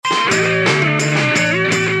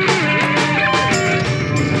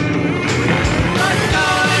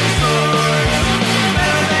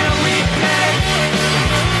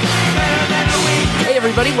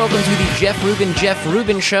welcome to the Jeff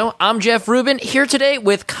Rubin Show. I'm Jeff Rubin, here today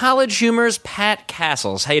with College Humor's Pat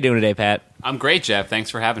Cassels. How you doing today, Pat? I'm great, Jeff. Thanks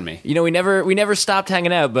for having me. You know, we never stopped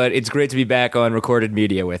hanging out, but it's great to be back on recorded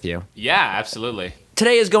media with you. Yeah, absolutely.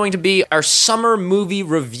 Today is going to be our summer movie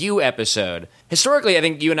review episode. Historically, I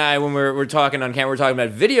think you and I, when we're talking on camera, we're talking about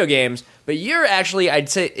video games, but you're actually, I'd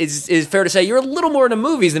say, is fair to say, you're a little more into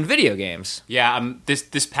movies than video games. Yeah,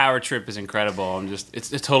 this power trip is incredible.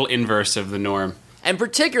 It's a total inverse of the norm. And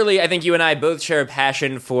particularly, I think you and I both share a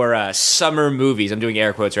passion for summer movies. I'm doing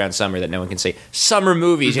air quotes around summer that no one can see. Summer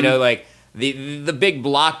movies, you know, like the big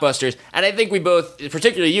blockbusters. And I think we both,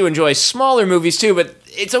 particularly you, enjoy smaller movies too, but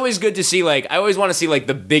it's always good to see, like, I always want to see, like,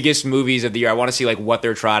 the biggest movies of the year. I want to see, like, what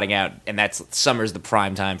they're trotting out, and summer's the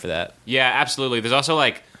prime time for that. Yeah, absolutely. There's also,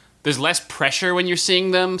 like, there's less pressure when you're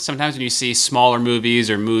seeing them. Sometimes when you see smaller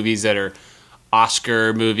movies or movies that are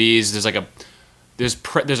Oscar movies, there's, like,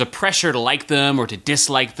 there's a pressure to like them or to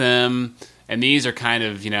dislike them, and these are kind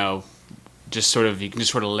of, you know, just sort of, you can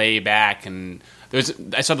just sort of lay back. And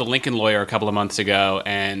I saw The Lincoln Lawyer a couple of months ago,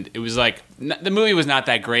 and it was like, the movie was not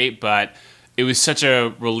that great, but it was such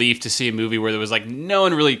a relief to see a movie where there was like no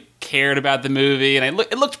one really cared about the movie, and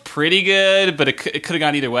it looked pretty good, but it could have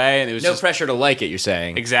gone either way, and it was no pressure to like it. You're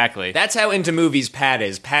saying exactly. That's how into movies Pat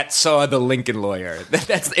is. Pat saw The Lincoln Lawyer.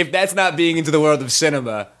 If that's not being into the world of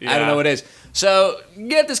cinema, yeah. I don't know what is. So,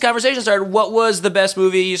 get this conversation started. What was the best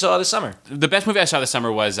movie you saw this summer? The best movie I saw this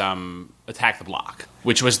summer was Attack the Block,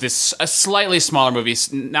 which was a slightly smaller movie.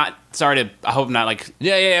 I hope not like.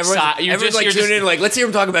 Yeah. Everyone's like tuning in, like, let's hear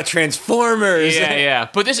him talk about Transformers. Yeah.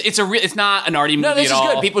 But it's not an arty movie at all. No, this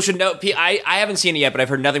is good. People should know. I haven't seen it yet, but I've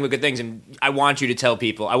heard nothing but good things, and I want you to tell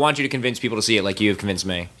people. I want you to convince people to see it, like you have convinced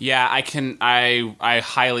me. Yeah, I can. I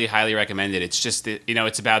highly, highly recommend it. It's just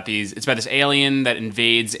it's about this alien that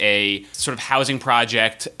invades a sort of housing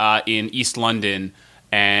project in East London.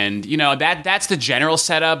 And that's the general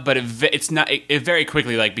setup, but it very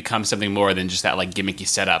quickly like becomes something more than just that like gimmicky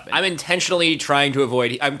setup. I'm intentionally trying to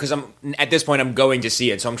avoid because I'm at this point I'm going to see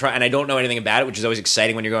it, so I'm trying, and I don't know anything about it, which is always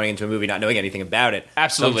exciting when you're going into a movie not knowing anything about it.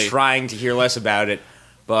 Absolutely, so I'm trying to hear less about it,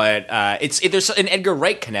 but there's an Edgar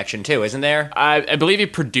Wright connection too, isn't there? I believe he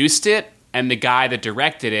produced it, and the guy that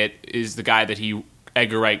directed it is the guy that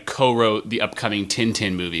Edgar Wright co-wrote the upcoming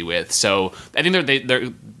Tintin movie with. So I think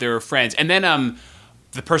they're friends, and then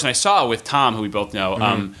the person I saw with Tom, who we both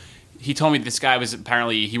know, he told me this guy was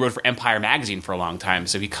apparently, he wrote for Empire magazine for a long time.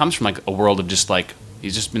 So he comes from like a world of just like,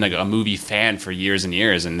 he's just been like a movie fan for years and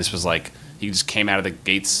years. And this was like, he just came out of the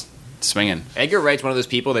gates swinging. Edgar Wright's one of those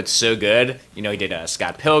people that's so good. You know, he did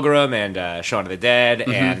Scott Pilgrim and Shaun of the Dead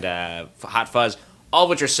and Hot Fuzz, all of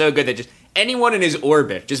which are so good that just anyone in his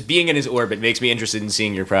orbit, just being in his orbit makes me interested in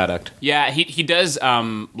seeing your product. Yeah, he does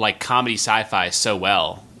like comedy sci-fi so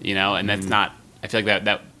well, and that's not, I feel like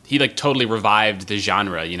that he like totally revived the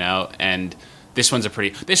genre, and this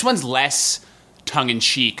one's less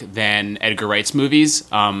tongue-in-cheek than Edgar Wright's movies.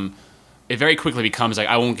 It very quickly becomes like,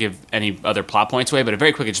 I won't give any other plot points away, but it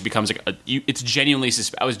very quickly just becomes like it's genuinely.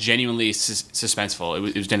 I was genuinely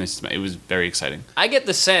suspenseful. It was very exciting. I get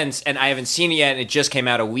the sense, and I haven't seen it yet. And it just came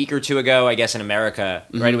out a week or two ago, I guess, in America.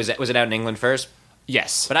 Right? Was it out in England first?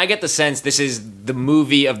 Yes, but I get the sense this is the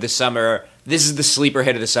movie of the summer. This is the sleeper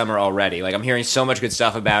hit of the summer already. Like, I'm hearing so much good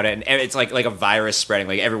stuff about it, and it's like a virus spreading.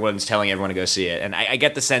 Like, everyone's telling everyone to go see it, and I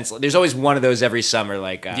get the sense there's always one of those every summer.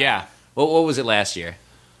 Like, yeah, what was it last year?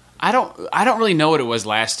 I don't really know what it was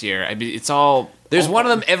last year. I mean, it's all there's one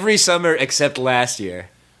of them every summer except last year.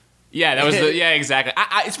 Yeah, that was exactly.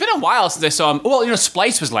 It's been a while since I saw him. Well,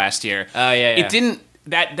 Splice was last year. Oh yeah. It didn't.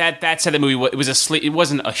 That said, the movie it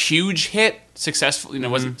wasn't a huge hit, successful. It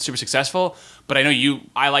wasn't super successful. But I know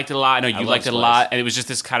I liked it a lot. I know you liked it a lot, and it was just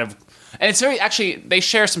this kind of. And it's very actually they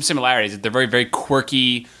share some similarities. They're very very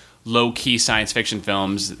quirky, low key science fiction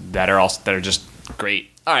films that are just great.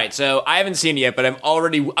 All right, so I haven't seen it yet, but I'm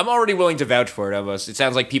already willing to vouch for it. Almost, it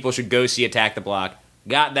sounds like people should go see Attack the Block.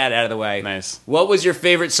 Got that out of the way. Nice. What was your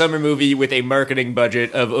favorite summer movie with a marketing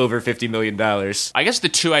budget of over $50 million? I guess the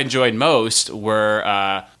two I enjoyed most were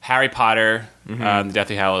Harry Potter, The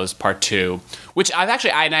Deathly Hallows Part 2, which I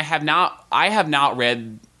have not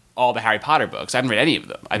read all the Harry Potter books. I haven't read any of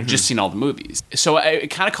them. I've just seen all the movies. So it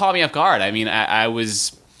kind of caught me off guard. I mean,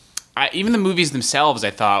 even the movies themselves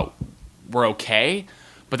I thought were okay.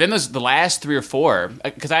 But then the last 3 or 4,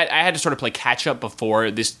 because I had to sort of play catch up before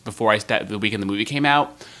the weekend the movie came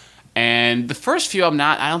out, and the first few I'm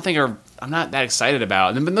not that excited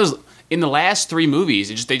about. And then in the last 3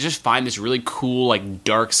 movies, they just find this really cool like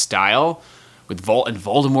dark style with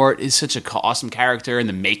Voldemort is such an awesome character, and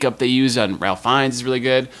the makeup they use on Ralph Fiennes is really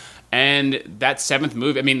good. And that 7th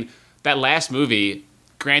movie, I mean, that last movie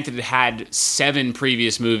granted, it had 7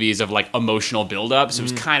 previous movies of like emotional buildup, so it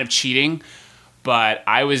was kind of cheating. But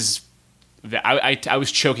I was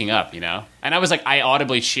choking up, and I was like, I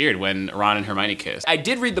audibly cheered when Ron and Hermione kissed. I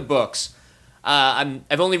did read the books.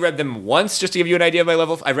 I've only read them once, just to give you an idea of my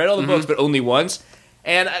level. I read all the books, but only once.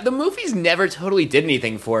 And the movies never totally did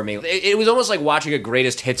anything for me. It was almost like watching a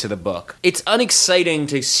greatest hits of the book. It's unexciting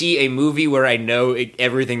to see a movie where I know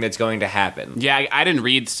everything that's going to happen. Yeah, I didn't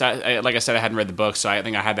read. Like I said, I hadn't read the book, so I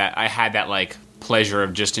think I had that like pleasure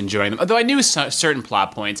of just enjoying them. Although I knew certain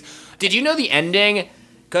plot points. Did you know the ending?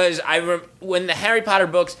 Because when the Harry Potter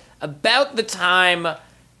books, about the time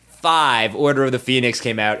 5, Order of the Phoenix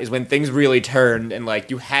came out, is when things really turned, and like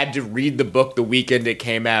you had to read the book the weekend it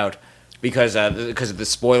came out. Because of the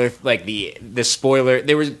spoiler, like the spoiler,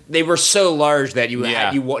 they were so large that you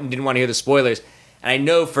didn't want to hear the spoilers. And I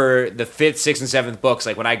know for the 5th, 6th, and 7th books,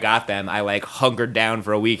 like when I got them, I like hungered down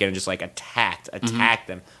for a week and just like attacked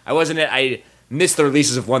them. I missed the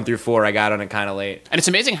releases of 1 through 4. I got on it kind of late. And it's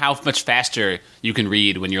amazing how much faster you can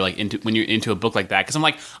read when you're into a book like that.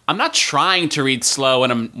 Because I'm not trying to read slow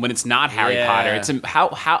when it's not Harry Potter. It's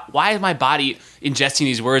why is my body ingesting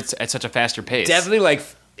these words at such a faster pace? Definitely like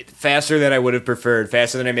faster than I would have preferred,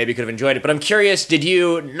 faster than I maybe could have enjoyed it. But I'm curious, did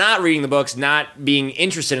you, not reading the books, not being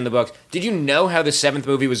interested in the books, did you know how the 7th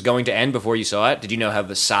movie was going to end before you saw it? Did you know how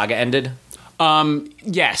the saga ended?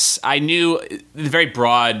 Yes, I knew the very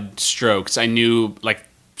broad strokes. I knew like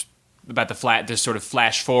about the sort of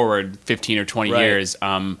flash forward 15 or 20 years.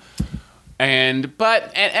 And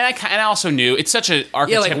I also knew it's such an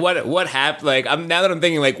archetype. Yeah, like what happened? Like now that I'm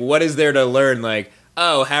thinking, like what is there to learn? Like,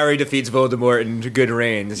 oh, Harry defeats Voldemort in Good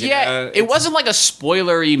Reigns. It wasn't like a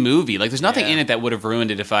spoilery movie. Like there's nothing in it that would have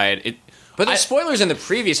ruined it if I had it. But there's spoilers in the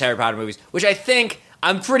previous Harry Potter movies, which I think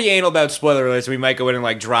I'm pretty anal about spoiler alerts. So we might go in and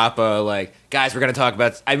like drop guys, we're going to talk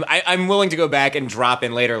about. I'm willing to go back and drop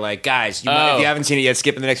in later, like guys, if you haven't seen it yet,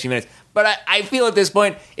 skip in the next few minutes. But I feel at this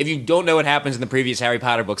point, if you don't know what happens in the previous Harry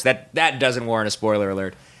Potter books, that doesn't warrant a spoiler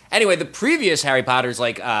alert. Anyway, the previous Harry Potters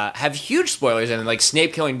have huge spoilers in them, like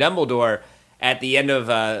Snape killing Dumbledore. At the end of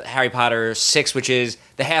Harry Potter 6, which is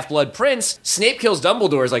the Half-Blood Prince, Snape kills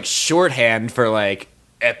Dumbledore is like shorthand for like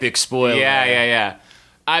epic spoiler. Yeah.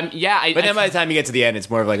 But then by the time you get to the end,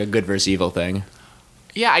 it's more of like a good versus evil thing.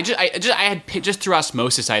 Yeah, I had just through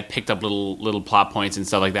osmosis, I had picked up little plot points and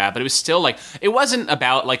stuff like that. But it was still like it wasn't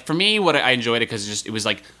about like for me what I enjoyed it because it was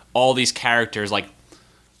like all these characters like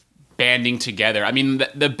banding together. I mean,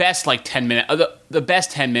 the best like 10 minutes, the best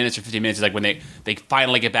 10 minutes or 15 minutes is like when they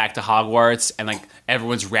finally get back to Hogwarts and like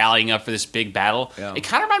everyone's rallying up for this big battle. Yeah. It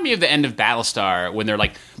kind of reminded me of the end of Battlestar when they're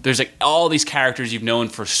like, there's like all these characters you've known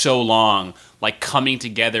for so long, like coming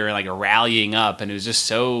together and like rallying up, and it was just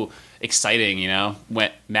so exciting, when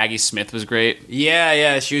Maggie Smith was great.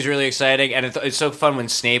 Yeah, she was really exciting, and it's so fun when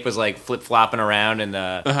Snape was like flip-flopping around,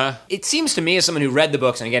 and it seems to me as someone who read the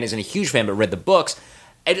books, and again isn't a huge fan but read the books,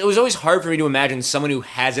 it was always hard for me to imagine someone who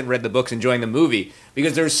hasn't read the books enjoying the movie,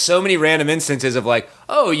 because there's so many random instances of like,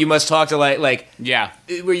 oh, you must talk to like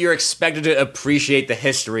where you're expected to appreciate the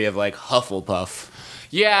history of like Hufflepuff.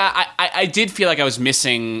 Yeah, I did feel like I was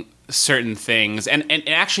missing certain things, and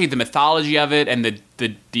actually the mythology of it and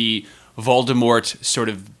the Voldemort sort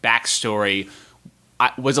of backstory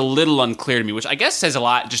was a little unclear to me, which I guess says a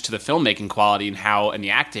lot just to the filmmaking quality and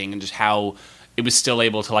the acting and just how it was still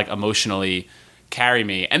able to like emotionally carry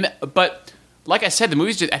me. But like I said, the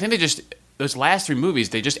movies those last 3 movies,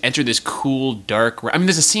 they just enter this cool dark. I mean,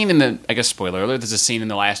 there's a scene spoiler alert, there's a scene in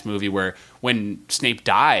the last movie where when Snape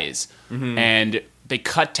dies and they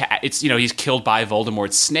cut to he's killed by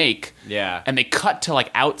Voldemort's snake. Yeah. And they cut to like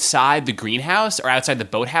outside the greenhouse or outside the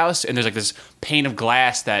boathouse, and there's like this pane of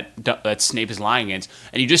glass that Snape is lying against,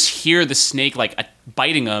 and you just hear the snake like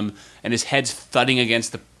biting him, and his head's thudding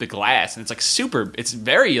against the glass, and it's like it's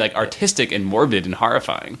very like artistic and morbid and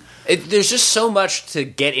horrifying. There's just so much to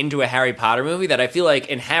get into a Harry Potter movie that I feel like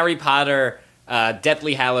in Harry Potter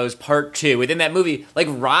Deathly Hallows Part 2, within that movie, like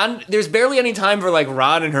Ron, there's barely any time for like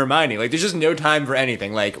Ron and Hermione. Like there's just no time for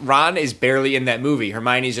anything. Like Ron is barely in that movie.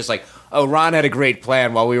 Hermione's just like, oh, Ron had a great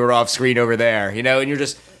plan while we were off screen over there, and you're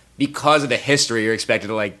just, because of the history, you're expected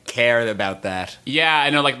to like care about that. Yeah,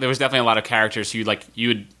 I know. Like there was definitely a lot of characters you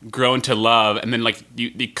had grown to love, and then like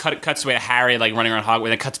it cuts away to Harry like running around Hogwarts,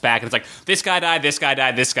 and it cuts back, and it's like this guy died, this guy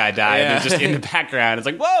died, this guy died, and then just in the background, it's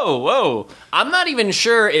like whoa. I'm not even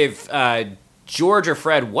sure if George or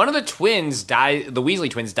Fred, one of the twins the Weasley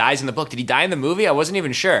twins dies in the book. Did he die in the movie? I wasn't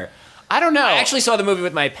even sure. I don't know. I actually saw the movie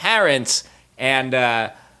with my parents,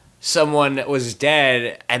 and someone was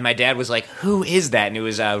dead, and my dad was like, "Who is that?" And it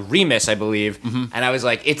was Remus, I believe. And I was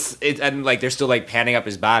like, "It's," and like they're still like panning up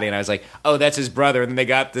his body, and I was like, "Oh, that's his brother." And then they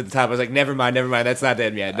got to the top. I was like, "Never mind, that's not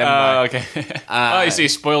dead yet." Never mind. Okay. So you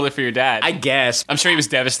spoiled it for your dad. I guess. I'm sure he was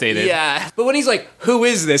devastated. Yeah, but when he's like, "Who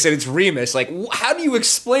is this?" and it's Remus, like, how do you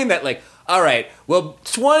explain that? Like, all right, well,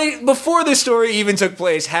 before this story even took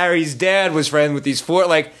place, Harry's dad was friends with these four.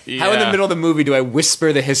 Like, how in the middle of the movie do I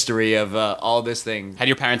whisper the history of all this thing? Had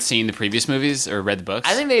your parents seen the previous movies or read the books?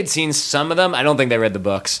 I think they had seen some of them. I don't think they read the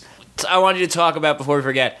books. So I wanted you to talk about, before we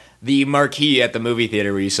forget, the marquee at the movie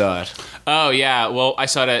theater where you saw it. Oh, yeah. Well, I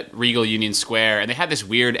saw it at Regal Union Square, and they had this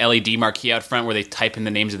weird LED marquee out front where they type in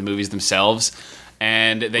the names of the movies themselves.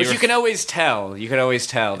 And Which you can always tell. You can always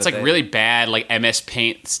tell. It's like really bad, like MS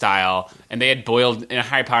Paint style. And they had boiled in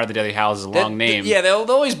Harry Potter: The Deathly Hallows is a long name. Yeah, they'll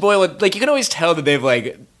always boil it. Like, you can always tell that they've,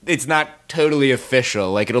 like, it's not totally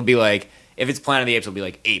official. Like, it'll be like, if it's Planet of the Apes, it'll be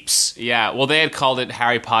like apes. Yeah, well, they had called it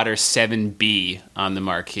Harry Potter 7B on the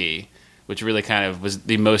marquee, which really kind of was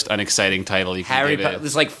the most unexciting title you could give it.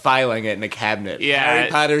 It's like filing it in a cabinet. Yeah. Harry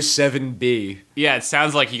Potter 7B. Yeah, it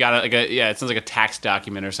sounds like you got it sounds like a tax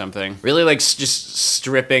document or something. Really, like, just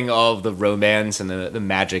stripping all of the romance and the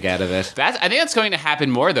magic out of it. I think that's going to happen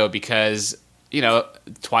more, though, because, you know,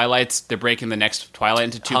 they're breaking the next Twilight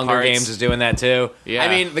into two Hunger parts. Games is doing that, too. Yeah. I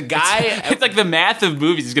mean, the guy... It's like the math of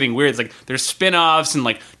movies is getting weird. It's like there's spin-offs and,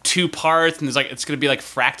 like, 2 parts, and it's going to be like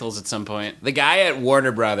fractals at some point. The guy at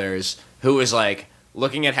Warner Brothers who was, like,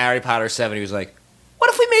 looking at Harry Potter 7, he was like, what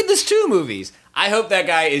if we made this 2 movies? I hope that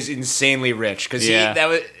guy is insanely rich, because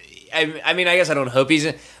I mean, I guess I don't hope he's...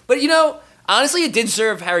 But, you know, honestly, it did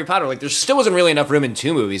serve Harry Potter. Like, there still wasn't really enough room in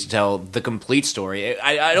 2 movies to tell the complete story.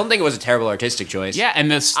 I don't think it was a terrible artistic choice. Yeah, and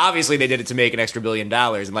this... Obviously, they did it to make an extra $1 billion,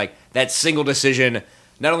 and, like, that single decision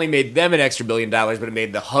not only made them an extra $1 billion, but it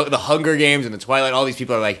made the Hunger Games and the Twilight, all these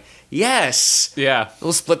people are like, yes! Yeah.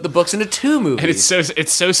 We'll split the books into 2 movies. And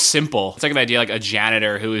it's so simple. It's like an idea like a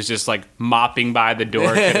janitor who was just, like, mopping by the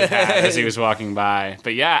door could have had as he was walking by.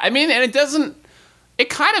 But, yeah, I mean, and it doesn't...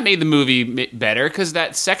 It kind of made the movie better, because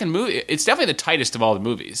that second movie, it's definitely the tightest of all the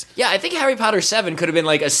movies. Yeah, I think Harry Potter 7 could have been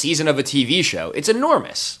like a season of a TV show. It's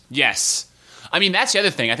enormous. Yes. I mean, that's the other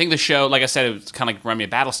thing. I think the show, like I said, it was kind of like remind me of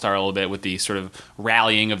Battlestar a little bit with the sort of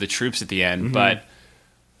rallying of the troops at the end. Mm-hmm. But,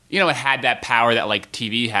 you know, it had that power that, like,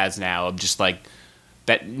 TV has now of just, like,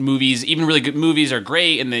 that movies, even really good movies are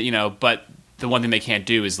great, and, but the one thing they can't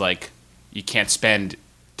do is, like, you can't spend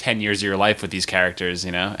 10 years of your life with these characters,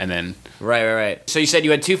 and then... Right. So you said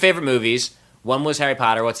you had 2 favorite movies. One was Harry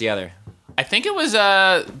Potter. What's the other? I think it was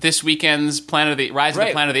this weekend's Rise of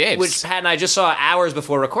the Planet of the Apes, which Pat and I just saw hours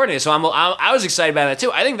before recording it. So I was excited about that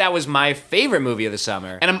too. I think that was my favorite movie of the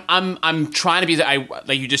summer. And I'm trying to be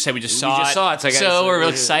like you just said, we just saw it. You just saw it, so we're real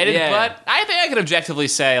excited. Yeah. But I think I could objectively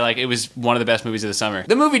say like it was one of the best movies of the summer.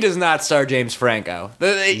 The movie does not star James Franco.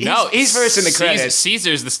 He's first in the credits.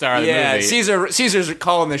 Caesar's the star of the movie. Caesar's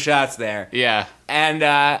calling the shots there. Yeah. And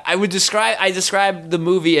I described the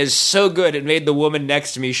movie as so good it made the woman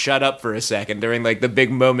next to me shut up for a second during like the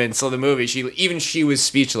big moments of the movie. She was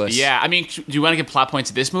speechless. Yeah, I mean, do you want to give plot points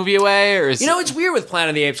of this movie away, or is it's weird with Planet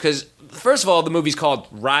of the Apes because first of all the movie's called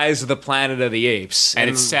Rise of the Planet of the Apes, and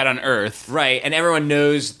it's set on Earth, right? And everyone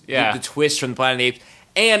knows the twist from the Planet of the Apes,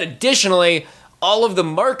 and additionally, all of the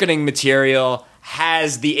marketing material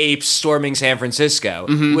has the apes storming San Francisco,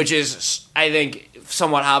 which is, I think,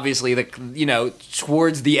 somewhat obviously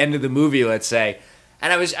towards the end of the movie, let's say.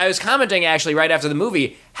 And I was commenting actually right after the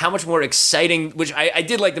movie how much more exciting, which I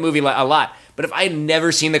did like the movie a lot, but if I had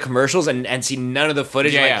never seen the commercials and seen none of the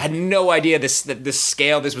footage, I had no idea the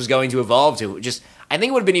scale this was going to evolve to. I think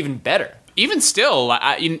it would have been even better. Even still,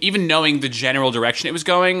 even knowing the general direction it was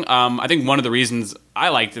going, I think one of the reasons I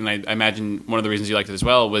liked, and I imagine one of the reasons you liked it as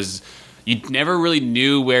well, was you never really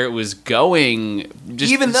knew where it was going,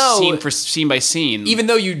 just scene by scene. Even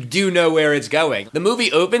though you do know where it's going. The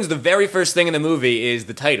movie opens, the very first thing in the movie is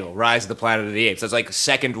the title, Rise of the Planet of the Apes. That's like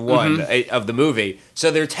second one of the movie.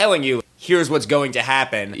 So they're telling you, here's what's going to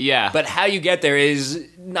happen. Yeah. But how you get there is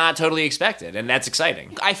not totally expected, and that's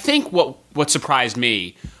exciting. I think what surprised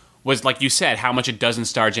me was, like you said, how much it doesn't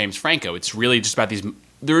star James Franco. It's really just about these...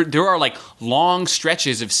 There are, like, long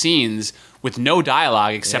stretches of scenes with no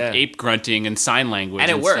dialogue except ape grunting and sign language,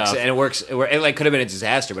 and it works. Stuff. And it works. It could have been a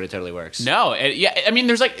disaster, but it totally works. No, I mean,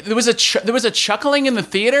 there was a chuckling in the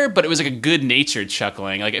theater, but it was like a good-natured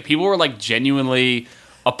chuckling. Like people were like genuinely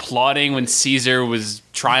applauding when Caesar was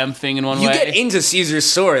triumphing in one way. You get into Caesar's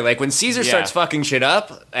story, like when Caesar starts fucking shit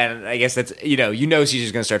up, and I guess that's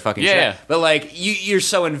Caesar's gonna start fucking shit up. But like you're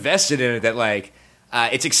so invested in it that like.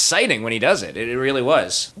 it's exciting when he does it. It really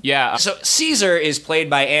was. Yeah. So Caesar is played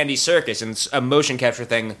by Andy Serkis, and it's a motion capture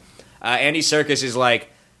thing. Andy Serkis is like,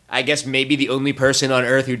 I guess maybe the only person on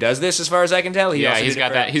Earth who does this, as far as I can tell. He's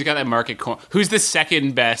got that market corner. Who's the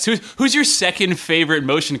second best? Who's your second favorite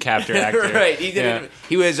motion capture actor? Right.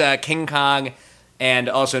 He was King Kong, and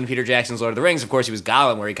also in Peter Jackson's Lord of the Rings, of course, he was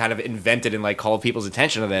Gollum, where he kind of invented and like called people's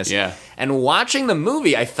attention to this. Yeah. And watching the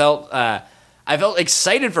movie, I felt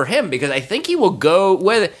excited for him because I think he will go.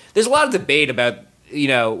 There's a lot of debate about,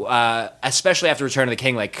 especially after Return of the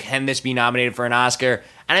King, like, can this be nominated for an Oscar?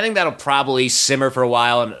 And I think that'll probably simmer for a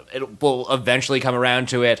while, and it will eventually come around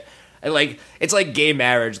to it. And like, it's like gay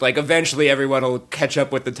marriage. Like, eventually everyone will catch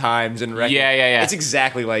up with the times and recognize. Yeah. It's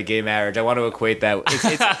exactly like gay marriage. I want to equate that.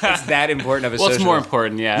 It's that important of a Well, social. it's more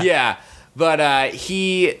important, yeah. Yeah, but I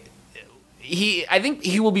think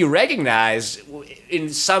he will be recognized in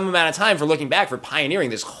some amount of time for looking back, for pioneering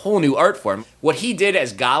this whole new art form. What he did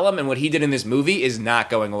as Gollum and what he did in this movie is not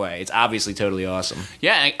going away. It's obviously totally awesome.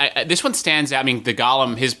 Yeah, this one stands out. I mean, the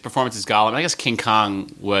Gollum, his performance as Gollum, I guess King Kong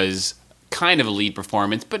was kind of a lead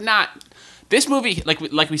performance, but not... This movie,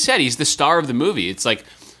 like we said, he's the star of the movie. It's like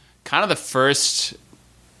kind of the first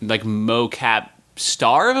like mocap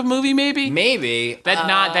star of a movie, maybe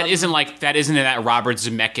that isn't in that Robert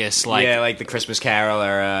Zemeckis like the Christmas Carol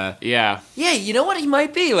or yeah, you know what, he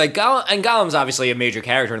might be like Gollum, and Gollum's obviously a major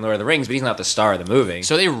character in Lord of the Rings, but he's not the star of the movie.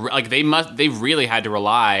 So they really had to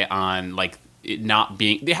rely on like it not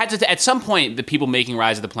being, they had to, at some point the people making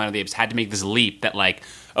Rise of the Planet of the Apes had to make this leap that like,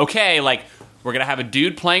 okay, like we're gonna have a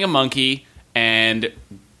dude playing a monkey, and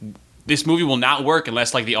this movie will not work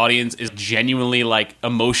unless like the audience is genuinely like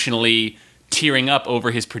emotionally tearing up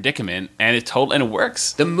over his predicament, and it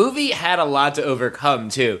works. The movie had a lot to overcome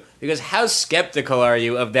too, because how skeptical are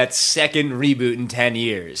you of that second reboot in 10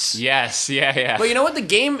 years? Yes, yeah. But you know what, the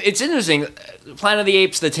game, it's interesting. Planet of the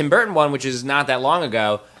Apes, the Tim Burton one, which is not that long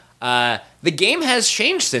ago, the game has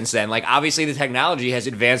changed since then. Like, obviously the technology has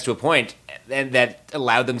advanced to a point and that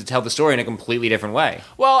allowed them to tell the story in a completely different way.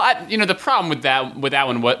 Well, the problem with that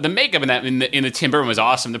one, what the makeup in the Tim Burton was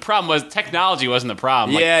awesome. The problem was technology wasn't the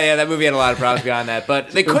problem. Yeah, that movie had a lot of problems beyond that, but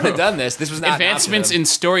they couldn't have done this. This was not advancements in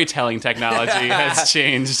storytelling technology has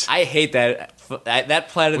changed. I hate that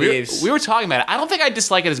Planet of the Apes. We were talking about it. I don't think I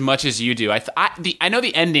dislike it as much as you do. I know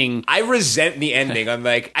the ending. I resent the ending. I'm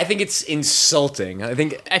like, I think it's insulting.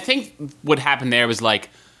 I think what happened there was like,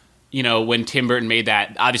 when Tim Burton made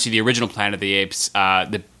that, obviously the original Planet of the Apes, I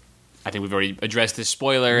think we've already addressed this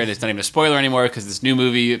spoiler, and it's not even a spoiler anymore because this new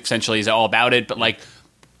movie essentially is all about it, but like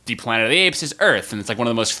the Planet of the Apes is Earth, and it's like one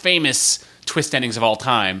of the most famous twist endings of all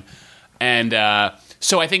time. And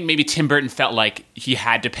so I think maybe Tim Burton felt like he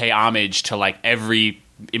had to pay homage to like every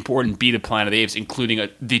important beat of Planet of the Apes, including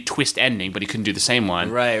the twist ending, but he couldn't do the same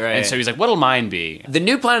one. Right. And so he's like, what'll mine be? The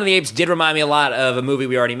new Planet of the Apes did remind me a lot of a movie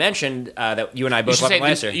we already mentioned that you and I both loved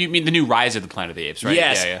last year. You mean the new Rise of the Planet of the Apes, right?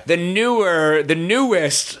 Yes. Yeah. The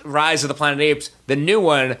newest Rise of the Planet of the Apes, the new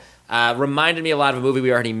one, reminded me a lot of a movie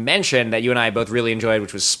we already mentioned that you and I both really enjoyed,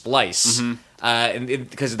 which was Splice.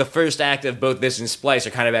 Because the first act of both this and Splice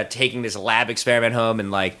are kind of about taking this lab experiment home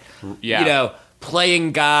and like,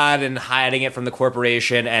 playing God and hiding it from the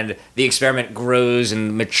corporation, and the experiment grows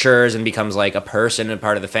and matures and becomes like a person and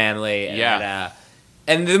part of the family.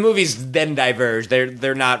 And the movies then diverge.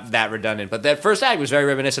 They're not that redundant, but that first act was very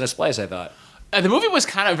reminiscent of Splice, I thought. The movie was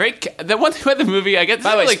kind of very... The one thing about the movie, I guess...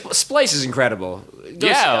 By the way, Splice is incredible.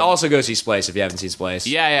 Also go see Splice if you haven't seen Splice.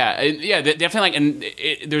 Yeah, definitely. Like, and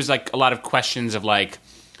there's like a lot of questions of like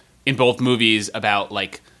in both movies about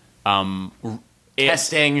like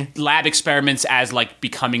testing lab experiments as like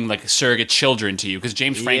becoming like surrogate children to you, because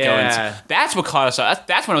James Franco and that's what caught us off.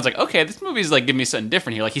 That's when I was like, okay, this movie's like giving me something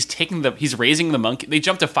different here. Like he's raising the monkey. They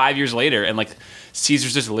jumped to 5 years later and like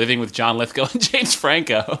Caesar's just living with John Lithgow and James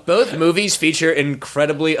Franco. Both movies feature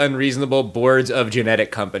incredibly unreasonable boards of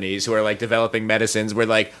genetic companies who are like developing medicines where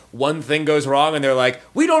like one thing goes wrong and they're like,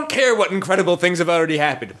 we don't care what incredible things have already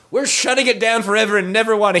happened. We're shutting it down forever and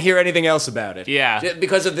never want to hear anything else about it. Yeah.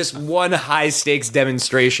 Because of this one high stakes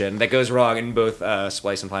demonstration that goes wrong in both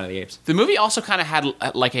Splice and Planet of the Apes. The movie also kind of had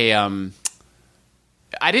like a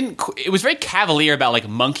it was very cavalier about like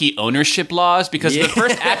monkey ownership laws, because for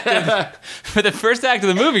the first act of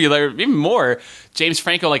the movie, like even more, James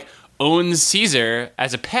Franco like owns Caesar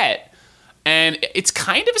as a pet, and it's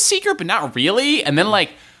kind of a secret but not really, and then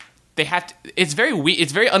like they have to, it's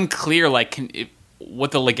very unclear like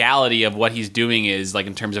what the legality of what he's doing is, like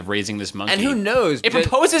in terms of raising this monkey. And who knows? It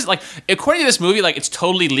proposes, like, according to this movie, like it's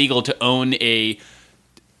totally legal to own a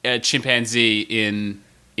chimpanzee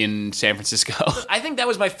in San Francisco. I think that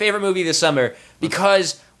was my favorite movie this summer,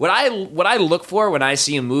 because what I look for when I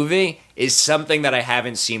see a movie is something that I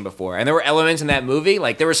haven't seen before. And there were elements in that movie,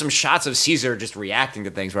 like there were some shots of Caesar just reacting to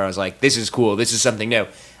things where I was like, this is cool, this is something new. And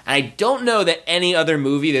I don't know that any other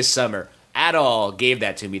movie this summer at all gave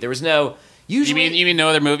that to me. There was no... Usually, you mean no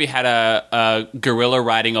other movie had a gorilla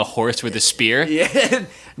riding a horse with a spear? Yeah,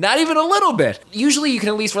 not even a little bit. Usually, you can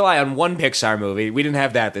at least rely on one Pixar movie. We didn't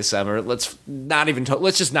have that this summer. Let's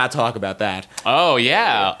just not talk about that. Oh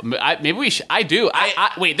yeah, maybe we should. I do.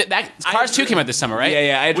 Wait. That Cars 2 came out this summer, right?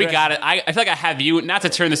 Yeah. We got it. I feel like I have you. Not to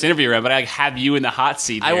turn this interview around, but I have you in the hot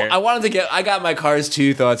seat here. I got my Cars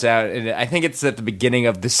 2 thoughts out, and I think it's at the beginning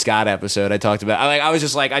of the Scott episode I talked about.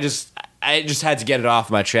 I just had to get it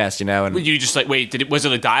off my chest, you know. And you just like wait? Was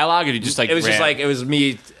it a dialogue, or did you just like? It was just like it was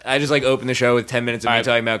me. I just like opened the show with 10 minutes of me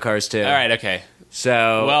talking about Cars 2. All right, okay.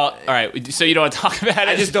 So all right. So you don't want to talk about it?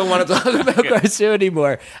 I just don't want to talk about Cars 2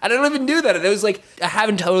 anymore. I don't even do that. It was like I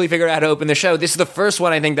haven't totally figured out how to open the show. This is the first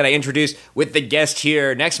one I think that I introduced with the guest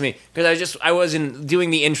here next to me because I wasn't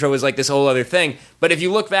doing the intro was like this whole other thing. But if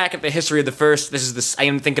you look back at the history of the first, I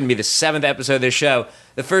am thinking to be the 7th episode of this show.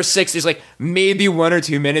 The first 6, there's like maybe 1 or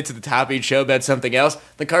 2 minutes at the top of each show about something else.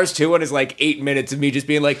 The Cars 2 one is like 8 minutes of me just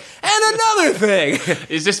being like, and another thing.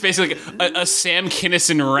 It's just basically like a Sam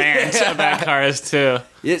Kinison rant about Cars 2.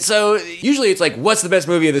 Yeah, so usually it's like, what's the best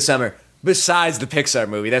movie of the summer? Besides the Pixar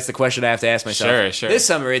movie? That's the question I have to ask myself. Sure. This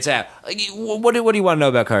summer it's out. Like, what do you want to know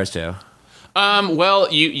about Cars 2? Well,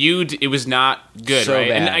 it was not good, so right?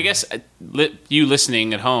 bad. And I guess you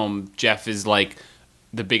listening at home, Jeff is like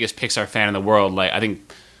the biggest Pixar fan in the world. Like I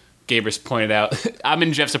think Gabrus pointed out. I'm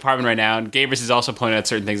in Jeff's apartment right now, and Gabrus is also pointing out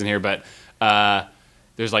certain things in here, but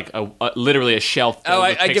there's like literally a shelf filled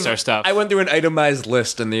with Pixar stuff. I went through an itemized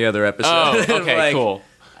list in the other episode. Oh, okay, cool.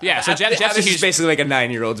 Yeah, so Jeff's is basically like a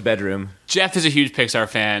 9-year-old's bedroom. Jeff is a huge Pixar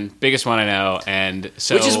fan, biggest one I know, and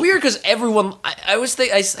so which is weird because everyone. I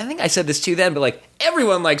think I said this too then, but like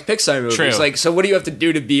everyone likes Pixar movies. True. Like, so what do you have to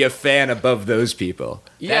do to be a fan above those people?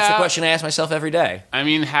 Yeah. That's the question I ask myself every day. I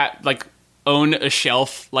mean, own a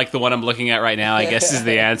shelf like the one I'm looking at right now, I guess is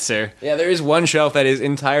the answer. Yeah, there is one shelf that is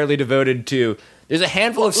entirely devoted to. There's a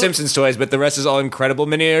handful of Simpsons toys, but the rest is all Incredible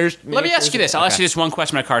miniatures. Let me ask you this. I'll ask you this one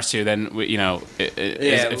question about Cars 2, then,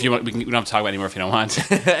 if you want, we don't have to talk about it anymore if you don't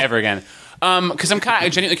want, ever again. Because I'm kind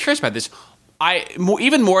of genuinely curious about this.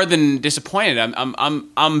 Even more than disappointed,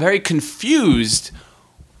 I'm very confused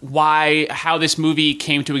how this movie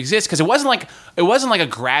came to exist, because it wasn't like a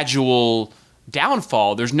gradual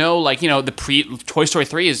downfall. There's no Toy Story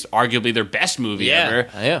 3 is arguably their best movie ever.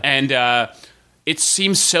 Yeah. And it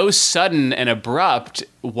seems so sudden and abrupt.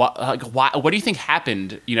 What do you think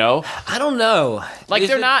happened? You know, I don't know. Like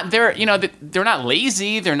they're not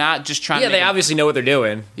lazy. They're not just trying. Yeah, they obviously know what they're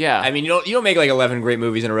doing. Yeah, I mean, you don't make like 11 great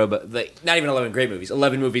movies in a row, but like, not even 11 great movies.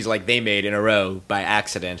 11 movies like they made in a row by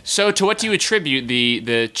accident. So, to what do you attribute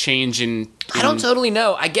the change in? I don't totally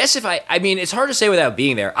know. I guess I mean, it's hard to say without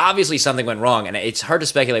being there. Obviously, something went wrong, and it's hard to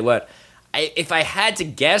speculate what. If I had to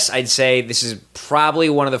guess, I'd say this is probably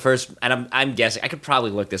one of the first, and I'm guessing. I could probably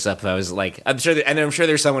look this up if I was like, I'm sure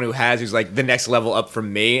there's someone who's like the next level up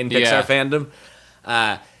from me in Pixar fandom.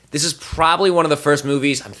 This is probably one of the first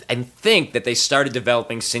movies I think that they started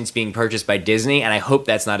developing since being purchased by Disney, and I hope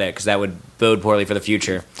that's not it because that would bode poorly for the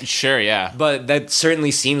future. Sure, yeah. But that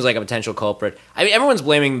certainly seems like a potential culprit. I mean, everyone's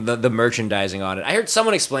blaming the merchandising on it. I heard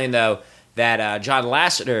someone explain, though, that John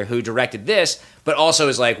Lasseter, who directed this, but also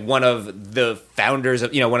is like one of the founders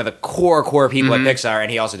of, one of the core people at Pixar, and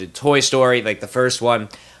he also did Toy Story, like the first one.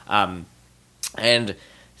 And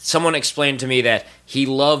someone explained to me that he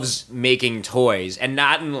loves making toys, and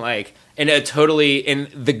not in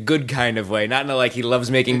the good kind of way, not in he loves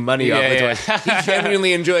making money off the toys. He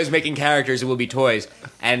genuinely enjoys making characters who will be toys,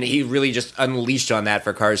 and he really just unleashed on that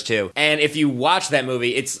for Cars 2. And if you watch that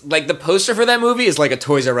movie, it's like the poster for that movie is like a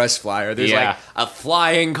Toys R Us flyer. There's like a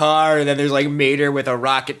flying car, and then there's like Mater with a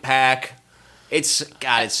rocket pack. It's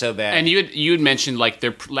so bad. And you had mentioned like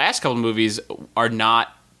their last couple of movies are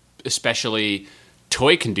not especially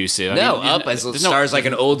toy conducive. Up as stars like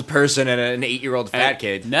an old person and an 8-year-old fat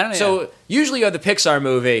kid. No. So usually you have the Pixar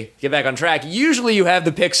movie. Get back on track. Usually you have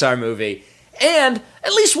the Pixar movie and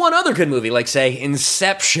at least one other good movie, like say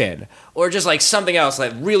Inception, or just like something else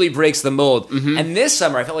that really breaks the mold. Mm-hmm. And this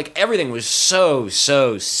summer I felt like everything was so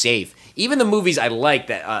safe. Even the movies I liked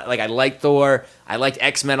I liked Thor. I liked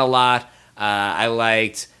X-Men a lot. I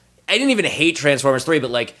didn't even hate Transformers 3,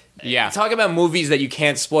 but talk about movies that you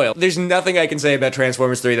can't spoil. There's nothing I can say about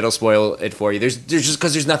Transformers 3 that'll spoil it for you. There's just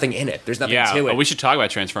because there's nothing in it. There's nothing to it. We should talk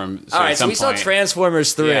about Transformers. All right, so we saw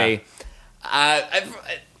Transformers 3. Yeah.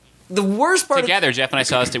 The worst part together, Jeff and I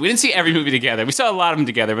saw this too. We didn't see every movie together. We saw a lot of them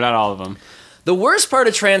together, but not all of them. The worst part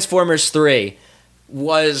of Transformers 3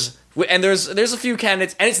 was, and there's a few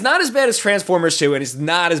candidates, and it's not as bad as Transformers 2, and it's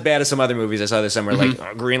not as bad as some other movies I saw this summer,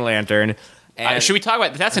 like Green Lantern. And should we talk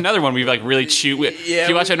about that's another one we like really chew? If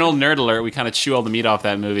you watch an old Nerd Alert, we kind of chew all the meat off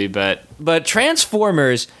that movie. But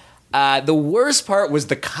Transformers, the worst part was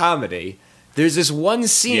the comedy. There's this one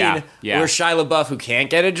scene where Shia LaBeouf, who can't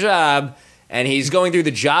get a job, and he's going through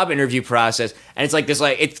the job interview process, and it's like this,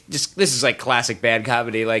 this is like classic bad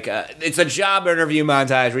comedy. Like it's a job interview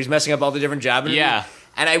montage where he's messing up all the different job interviews. Yeah,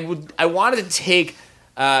 and I wanted to take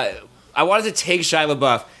Shia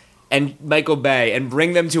LaBeouf and Michael Bay and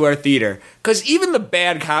bring them to our theater, because even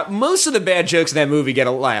most of the bad jokes in that movie get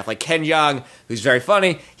a laugh. Like Ken Jeong, who's very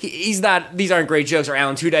funny, he's not. These aren't great jokes. Or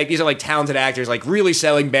Alan Tudyk, these are like talented actors, like really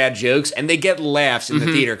selling bad jokes, and they get laughs in the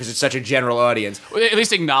theater because it's such a general audience. At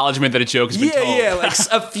least acknowledgement that a joke has been told. Yeah, like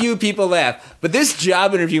a few people laugh. But this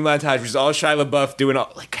job interview montage was all Shia LaBeouf doing,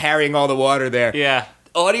 carrying all the water there. Yeah.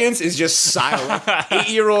 Audience is just silent.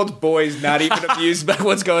 8-year-old boys not even amused by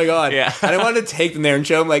what's going on. Yeah. And I wanted to take them there and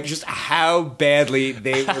show them just how badly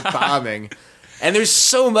they were bombing. And there's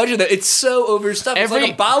so much of that. It's so overstuffed. It's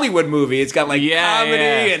like a Bollywood movie. It's got comedy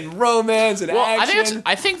and romance and action.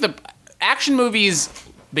 I think the action movies,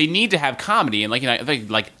 they need to have comedy, and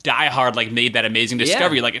like Die Hard made that amazing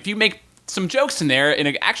discovery. Yeah. Like if you make some jokes in there in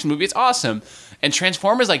an action movie, it's awesome. And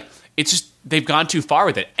Transformers, it's just they've gone too far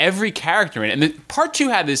with it. Every character in it, and part 2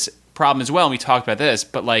 had this problem as well, and we talked about this,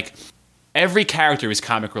 but every character is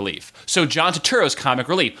comic relief. So John Turturro's comic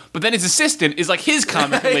relief, but then his assistant is his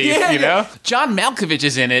comic relief, you know? John Malkovich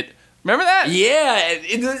is in it. Remember that? Yeah.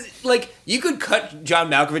 You could cut John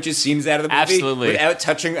Malkovich's scenes out of the movie without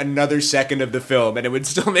touching another second of the film, and it would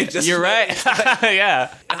still make just... You're right.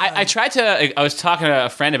 Yeah. I tried to... I was talking to a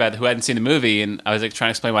friend about it who hadn't seen the movie, and I was trying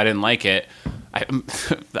to explain why I didn't like it. I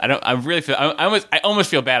almost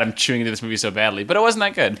feel bad I'm chewing into this movie so badly, but it wasn't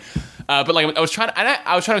that good. But I was trying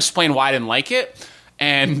to explain why I didn't like it,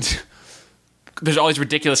 and there's all these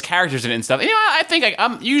ridiculous characters in it and stuff. And, I think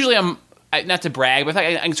I'm not to brag, but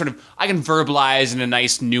I can verbalize in a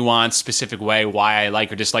nice, nuanced, specific way why I like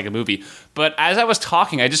or dislike a movie. But as I was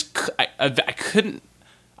talking, I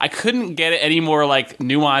couldn't get it any more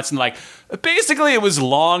nuanced and basically it was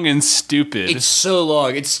long and stupid. It's so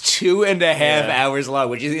long. It's 2.5 hours long,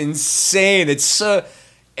 which is insane. It's so...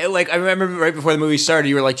 I remember right before the movie started,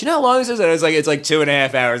 you were like, do you know how long this is? And I was like, it's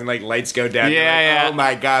 2.5 hours, and lights go down. Yeah. Oh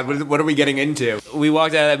my God, what are we getting into? We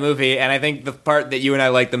walked out of that movie, and I think the part that you and I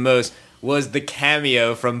liked the most was the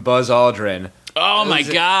cameo from Buzz Aldrin. Oh my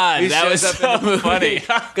God, that was so funny.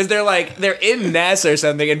 Because they're in NASA or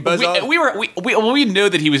something, and Buzz Aldrin... We knew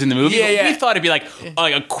that he was in the movie. Yeah. We thought it'd be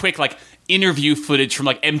a quick interview footage from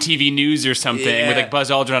MTV News or something with Buzz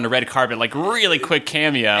Aldrin on the red carpet, really quick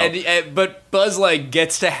cameo. But Buzz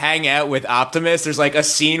gets to hang out with Optimus. There's a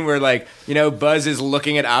scene where Buzz is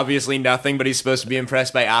looking at obviously nothing, but he's supposed to be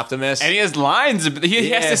impressed by Optimus. And he has lines.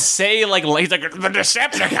 He has to say he's like, the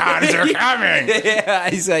Decepticons are coming. Yeah,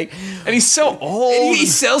 he's and he's so old. And he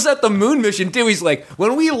sells out the moon mission too. He's like,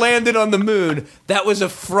 when we landed on the moon, that was a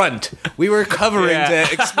front. We were covering to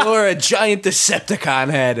explore a giant Decepticon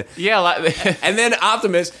head. Yeah. And then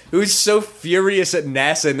Optimus, who's so furious at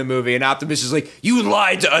NASA in the movie, and Optimus is like, you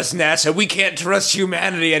lied to us, NASA. We can't trust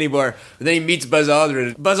humanity anymore. And then he meets Buzz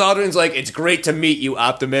Aldrin. Buzz Aldrin's like, it's great to meet you,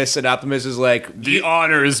 Optimus. And Optimus is like, the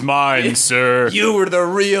honor is mine, sir. You were the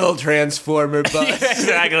real Transformer, Buzz. Yeah,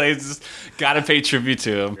 exactly. It's just gotta pay tribute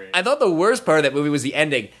to him. I thought the worst part of that movie was the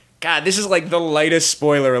ending. God, this is the lightest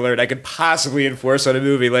spoiler alert I could possibly enforce on a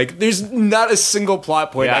movie. There's not a single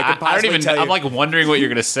plot point I could possibly tell you. I'm wondering what you're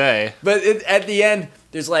gonna say. But at the end,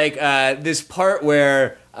 there's this part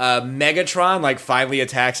where Megatron finally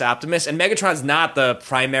attacks Optimus, and Megatron's not the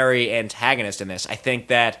primary antagonist in this. I think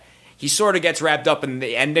that he sort of gets wrapped up in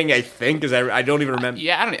the ending. I think, because I don't even remember.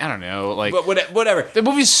 Yeah, I don't know. But whatever. The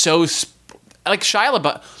movie's so. Shia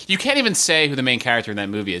LaBeouf, you can't even say who the main character in that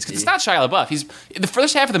movie is, because it's not Shia LaBeouf. He's the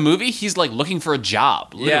first half of the movie. He's looking for a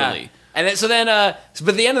job, literally. Yeah. And but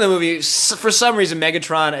at the end of the movie, for some reason,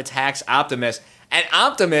 Megatron attacks Optimus, and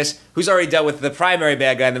Optimus, who's already dealt with the primary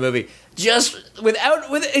bad guy in the movie, just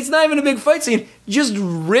it's not even a big fight scene, just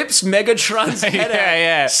rips Megatron's head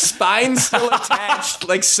out. Spine still attached,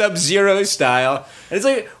 Sub-Zero style. And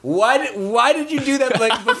it's why did you do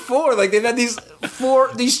that before? They've had these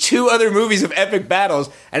 2 other movies of epic battles,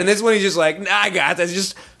 and in this one he's just nah, I got this.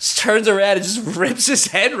 Just turns around and just rips his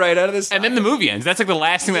head right out of this. And then the movie ends. That's the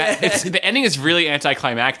last thing the ending is really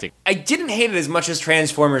anticlimactic. I didn't hate it as much as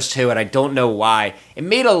Transformers 2, and I don't know why. It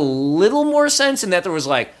made a little more sense in that there was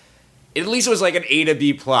at least it was like an A to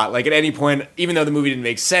B plot. Like at any point, even though the movie didn't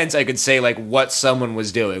make sense, I could say like what someone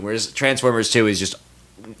was doing. Whereas Transformers 2 is just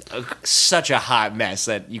such a hot mess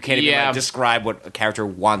that you can't even like, describe what a character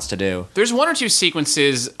wants to do. There's one or two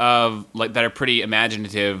sequences of like that are pretty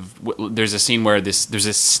imaginative. There's a scene where there's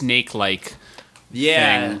a snake-like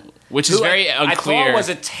thing, which is very unclear. I thought was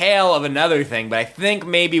a tail of another thing, but I think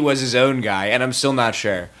maybe was his own guy, and I'm still not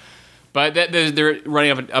sure. But they're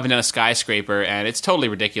running up and down a skyscraper, and it's totally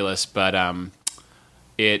ridiculous. But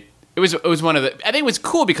it was one of the. I think it was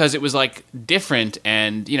cool because it was like different,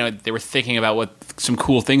 and you know they were thinking about what some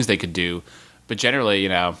cool things they could do. But generally, you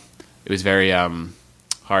know, it was very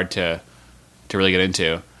hard to really get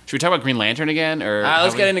into. Should we talk about Green Lantern again, or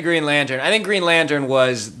let's get into Green Lantern? I think Green Lantern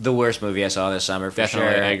was the worst movie I saw this summer, for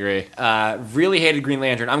Definitely, sure. I agree. Really hated Green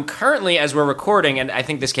Lantern. I'm currently, as we're recording, and I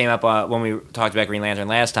think this came up when we talked about Green Lantern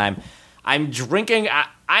last time, I'm drinking...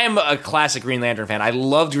 I am a classic Green Lantern fan. I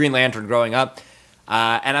loved Green Lantern growing up,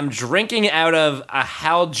 and I'm drinking out of a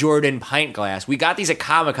Hal Jordan pint glass. We got these at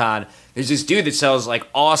Comic-Con. There's this dude that sells like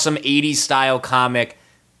awesome 80s-style comic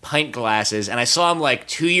pint glasses, and I saw him like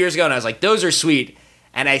 2 years ago, and I was like, those are sweet.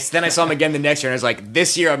 And then I saw him again the next year, and I was like,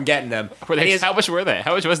 "This year I'm getting them." How much were they?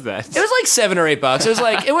 How much was that? It was like $7 or $8. It was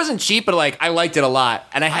like it wasn't cheap, but like I liked it a lot.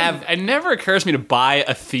 And it never occurs to me to buy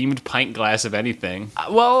a themed pint glass of anything.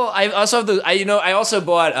 Well, I also have those. I also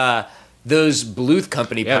bought those Bluth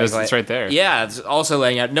Company. Yeah, pint it's right there. Yeah, it's also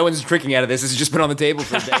laying out. No one's drinking out of this. This has just been on the table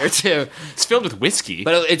for a day or two. It's filled with whiskey.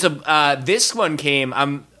 But it's this one came.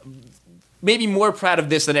 I'm maybe more proud of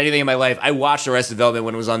this than anything in my life. I watched Arrested Development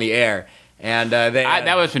when it was on the air. And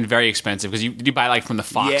that would have been very expensive because you buy like from the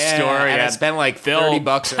Fox store. And I spent like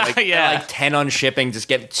 $30 or like, like 10 on shipping just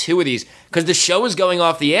get 2 of these because the show was going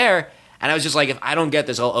off the air, and I was just like, if I don't get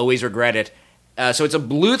this, I'll always regret it. So it's a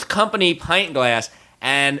Bluth Company pint glass,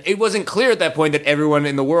 and it wasn't clear at that point that everyone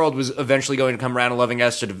in the world was eventually going to come around and loving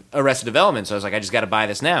Arrested Development. So I was like, I just got to buy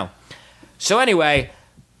this now. So anyway,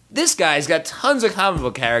 this guy's got tons of comic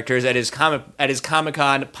book characters at his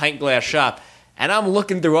Comic-Con pint glass shop. And I'm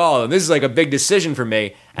looking through all of them. This is like a big decision for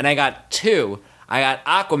me. And I got 2. I got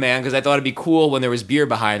Aquaman because I thought it'd be cool when there was beer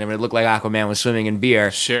behind him and it looked like Aquaman was swimming in beer.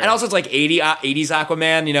 Sure. And also it's like 80s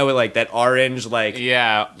Aquaman, you know, with like that orange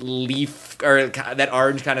leaf or that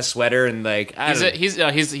orange kind of sweater and like he's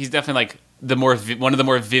definitely like one of the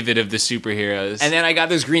more vivid of the superheroes. And then I got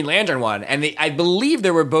this Green Lantern one, and I believe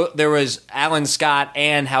there was Alan Scott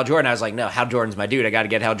and Hal Jordan. I was like, no, Hal Jordan's my dude. I got to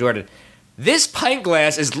get Hal Jordan. This pint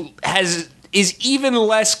glass is even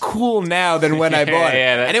less cool now than when I bought it.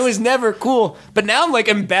 And it was never cool. But now I'm like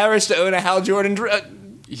embarrassed to own a Hal Jordan.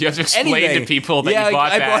 You have to explain to people that you bought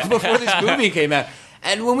that. I bought it before this movie came out.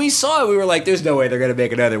 And when we saw it, we were like, there's no way they're going to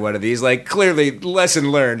make another one of these. Like, clearly,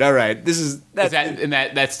 lesson learned. All right,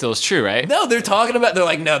 that still is true, right? No, they're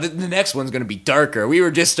like, no, the next one's going to be darker. We were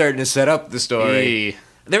just starting to set up the story.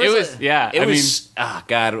 Oh,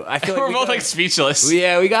 God. I feel like we're both like speechless.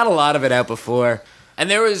 Yeah, we got a lot of it out before. And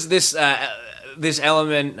there was this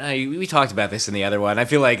element. We talked about this in the other one. I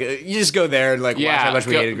feel like you just go there and like watch how much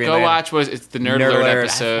we hated Green Lantern. It's the Nerd Alert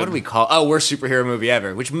episode. What do we call? Oh, worst superhero movie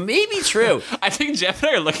ever, which may be true. I think Jeff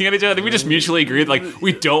and I are looking at each other. I think we just mutually agreed like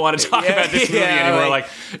we don't want to talk about this movie anymore. Like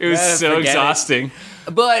it was so exhausting.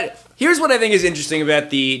 But here's what I think is interesting about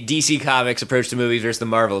the DC Comics approach to movies versus the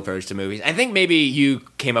Marvel approach to movies. I think maybe you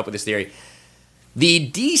came up with this theory. The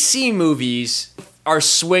DC movies are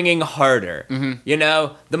swinging harder. Mm-hmm. You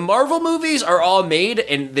know, the Marvel movies are all made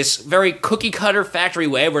in this very cookie cutter factory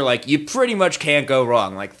way where like you pretty much can't go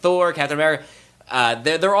wrong. Like Thor, Captain America,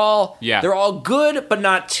 they're all good but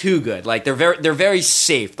not too good. Like they're very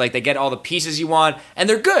safe. Like they get all the pieces you want and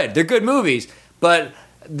they're good. They're good movies. But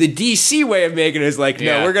the DC way of making it is like,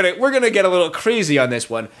 no, we're gonna get a little crazy on this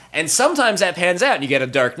one. And sometimes that pans out and you get a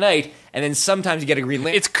Dark Knight, and then sometimes you get a Green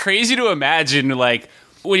Lantern. It's crazy to imagine like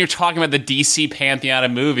when you're talking about the DC pantheon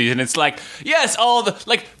of movies, and it's like, yes, all the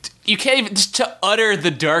like you can't even just to utter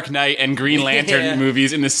the Dark Knight and Green Lantern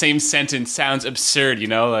movies in the same sentence sounds absurd, you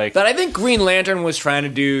know? Like, but I think Green Lantern was trying to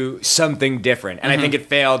do something different, and I think it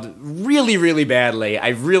failed really, really badly. I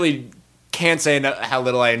really can't say how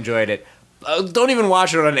little I enjoyed it. Don't even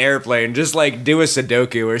watch it on an airplane. Just like do a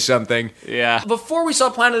Sudoku or something. Yeah. Before we saw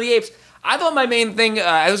Planet of the Apes, I thought my main thing,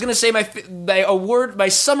 I was going to say my award, my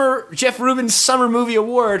Jeff Rubin's Summer Movie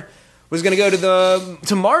Award was going to go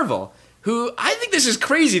to Marvel, who I think this is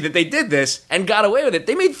crazy that they did this and got away with it.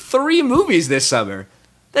 They made 3 movies this summer.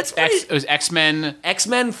 That's pretty, it was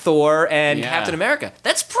X-Men, Thor, and Captain America.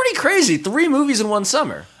 That's pretty crazy. 3 movies in one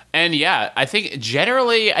summer. And I think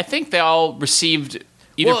generally, they all received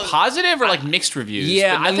either positive or like mixed reviews.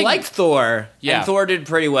 Yeah, I liked Thor, and Thor did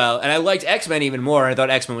pretty well. And I liked X-Men even more. I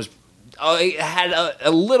thought X-Men was it had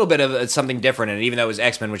a little bit of something different in it, even though it was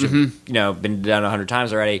X-Men, which have been done 100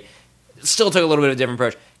 times already. Still took a little bit of a different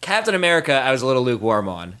approach. Captain America, I was a little lukewarm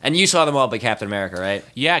on, and you saw them all, but Captain America, right?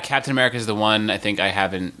 Yeah, Captain America is the one I think I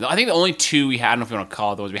haven't. I think the only two we had, I don't know if you want to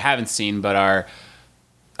call it the ones we haven't seen, but are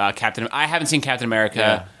Captain. I haven't seen Captain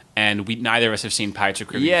America, and neither of us have seen Pirates of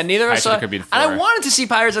the Caribbean. Yeah, neither of us saw. Pirates of the Caribbean 4. And I wanted to see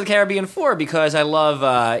Pirates of the Caribbean 4 because I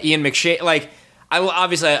love Ian McShane. Like, I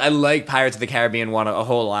like Pirates of the Caribbean 1 a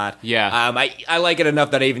whole lot. Yeah. I like it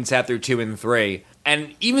enough that I even sat through 2 and 3.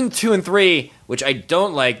 And even 2 and 3, which I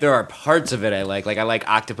don't like, there are parts of it I like. Like, I like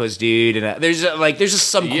Octopus Dude, and there's just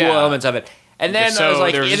some cool elements of it. And then I was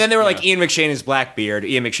like, they were like Ian McShane is Blackbeard,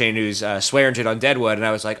 Ian McShane who's Swearingen on Deadwood, and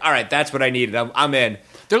I was like, all right, that's what I needed. I'm in.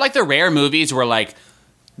 They're like the rare movies where like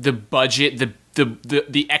the budget,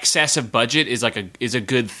 the excess of budget is like a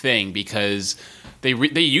good thing because they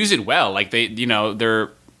use it well. Like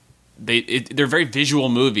they're very visual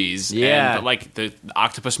movies. Yeah. But like the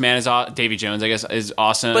Octopus Man is Davy Jones, I guess, is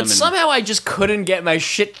awesome. But somehow I just couldn't get my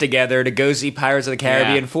shit together to go see Pirates of the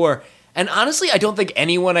Caribbean 4. And honestly, I don't think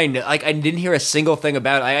anyone I know, like, I didn't hear a single thing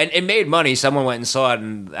about it. It made money. Someone went and saw it,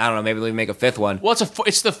 and I don't know, maybe they'll make a 5th one. Well,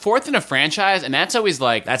 it's the 4th in a franchise, and that's always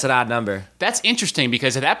like... That's an odd number. That's interesting,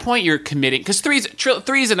 because at that point, you're committing... Because three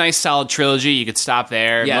is a nice, solid trilogy. You could stop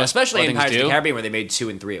there. Yeah, especially in Pirates of the Caribbean, where they made 2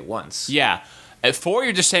 and 3 at once. Yeah. At 4,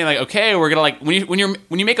 you're just saying, like, okay, we're gonna, like... When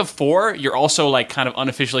you make a 4, you're also, like, kind of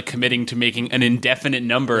unofficially committing to making an indefinite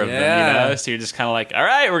number of them, you know? So you're just kind of like, all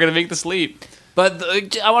right, we're gonna make this leap. But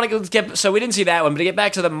I want to get... So we didn't see that one, but to get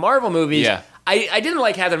back to the Marvel movies, I didn't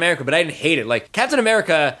like Captain America, but I didn't hate it. Like, Captain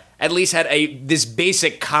America at least had this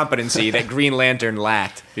basic competency that Green Lantern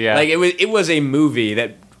lacked. Yeah. Like, it was a movie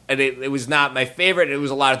that... And it was not my favorite. It was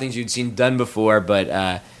a lot of things you'd seen done before,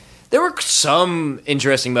 but there were some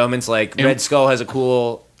interesting moments, like Red Skull has a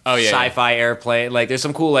cool... sci-fi airplane. Like, there's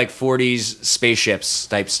some cool, like, 40s spaceships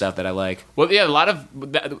type stuff that I like. Well, yeah, a lot of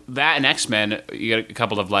that and X-Men, you get a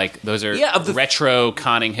couple of, like, those are retro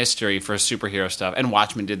conning history for superhero stuff. And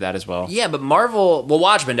Watchmen did that as well. Yeah, but Marvel... Well,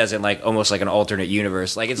 Watchmen does it, like, almost like an alternate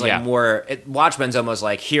universe. Like, it's, like, more... Watchmen's almost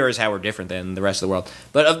like, here's how we're different than the rest of the world.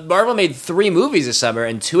 But Marvel made 3 movies this summer,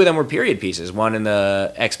 and 2 of them were period pieces. One in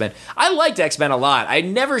the X-Men. I liked X-Men a lot. I'd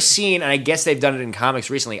never seen, and I guess they've done it in comics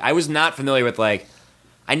recently, I was not familiar with, like...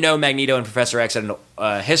 I know Magneto and Professor X had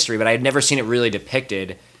a history, but I had never seen it really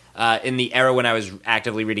depicted in the era when I was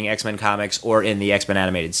actively reading X-Men comics or in the X-Men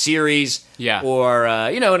animated series or,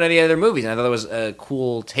 in any other movies. And I thought that was a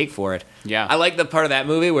cool take for it. Yeah. I like the part of that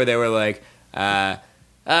movie where they were like, we're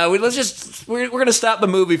going to stop the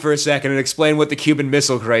movie for a second and explain what the Cuban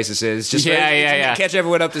Missile Crisis is. Just catch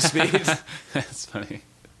everyone up to speed. That's funny.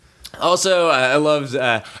 Also, I loved...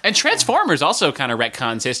 and Transformers also kind of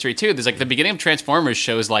retcons history, too. There's, like, the beginning of Transformers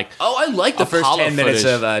shows, like... Oh, I like the first 10 minutes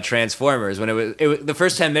of Transformers. When it was the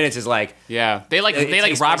first 10 minutes is, like... Yeah. They like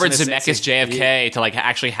Robert Zemeckis JFK to, like,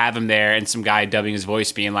 actually have him there and some guy dubbing his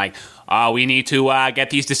voice being like... we need to get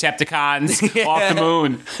these Decepticons off the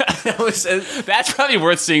moon. That's probably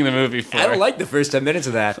worth seeing the movie for. I don't like the first 10 minutes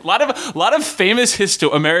of that. A lot of famous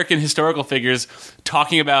American historical figures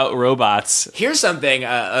talking about robots. Here's something,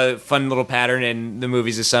 a fun little pattern in the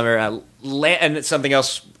movies this summer, and something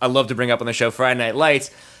else I love to bring up on the show, Friday Night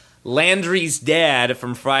Lights. Landry's dad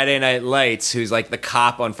from Friday Night Lights, who's like the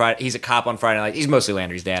cop on Friday. He's a cop on Friday Night. He's mostly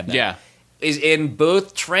Landry's dad now. Yeah. Is in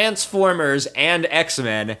both Transformers and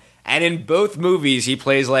X-Men. And in both movies, he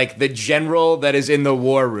plays, like, the general that is in the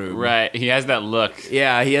war room. Right. He has that look.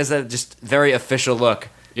 Yeah, he has that just very official look.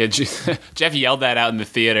 Yeah, Jeff yelled that out in the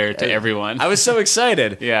theater to everyone. I was so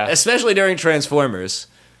excited. Yeah. Especially during Transformers.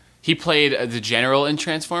 He played the general in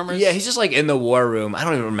Transformers? Yeah, he's just, like, in the war room. I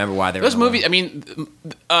don't even remember why they were those movies, I mean,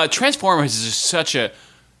 Transformers is just such a...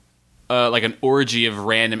 like an orgy of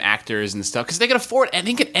random actors and stuff because they can afford and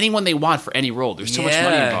they can get anyone they want for any role. There's so much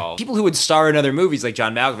money involved. People who would star in other movies like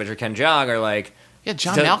John Malkovich or Ken Jeong are like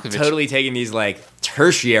John Malkovich totally taking these like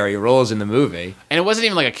tertiary roles in the movie. And it wasn't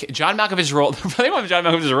even like a John Malkovich's role. The thing with John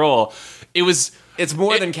Malkovich's role, it's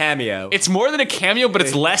more than cameo. It's more than a cameo, but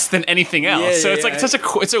it's less than anything else. So it's like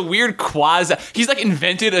it's a weird quasi. He's like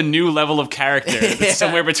invented a new level of character that's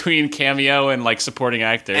somewhere between cameo and like supporting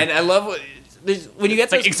actor. And I love when you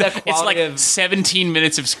get it's like 17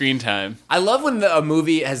 minutes of screen time. I love when a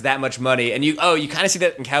movie has that much money, and you kind of see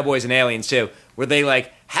that in Cowboys and Aliens too, where they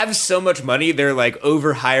like have so much money they're like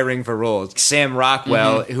over hiring for roles. Sam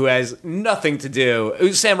Rockwell, who has nothing to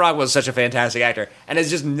do. Sam Rockwell is such a fantastic actor and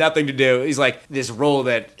has just nothing to do. He's like this role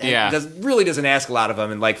that really doesn't ask a lot of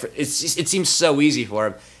him, and like it seems so easy for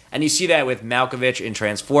him. And you see that with Malkovich in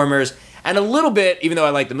Transformers, and a little bit, even though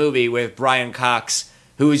I like the movie, with Brian Cox,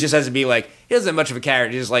 who just has to be like, he doesn't have much of a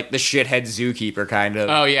character, he's just like the shithead zookeeper kind of.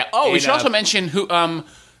 Oh, yeah. Oh, we should also mention who, kind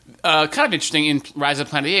of interesting in Rise of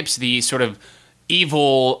the Planet of the Apes, the sort of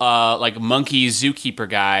evil, like, monkey zookeeper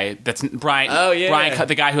guy, that's Brian. Oh, yeah. Brian,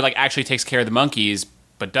 the guy who, like, actually takes care of the monkeys,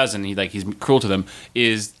 but doesn't, he's cruel to them,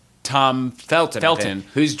 is Tom Felton.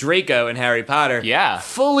 Who's Draco in Harry Potter. Yeah.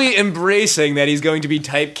 Fully embracing that he's going to be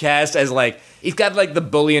typecast as, like, he's got, like, the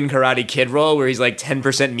bully and Karate Kid role where he's, like,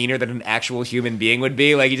 10% meaner than an actual human being would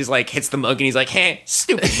be. Like, he just, like, hits the monkey and he's like, hey,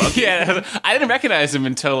 stupid monkey. Yeah, I didn't recognize him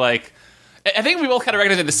until, like, I think we both kind of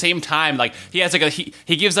recognize it at the same time. Like, he has, like,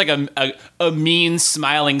 he gives, like, a mean,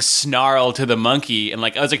 smiling snarl to the monkey. And,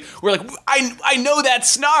 like, we're like, I know that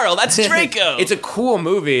snarl. That's Draco. It's a cool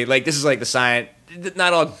movie. Like, this is, like, the science.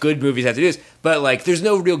 Not all good movies have to do this, but like, there's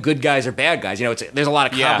no real good guys or bad guys. You know, there's a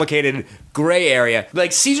lot of complicated gray area.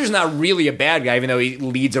 Like, Caesar's not really a bad guy, even though he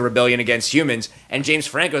leads a rebellion against humans, and James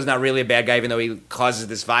Franco's not really a bad guy, even though he causes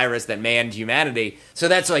this virus that may end humanity. So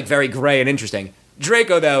that's like very gray and interesting.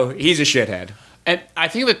 Draco, though, he's a shithead. And I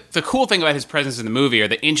think that the cool thing about his presence in the movie, or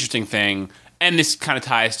the interesting thing, and this kind of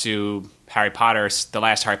ties to Harry Potter, the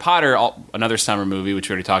last Harry Potter, another summer movie, which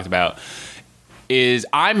we already talked about, is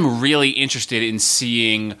I'm really interested in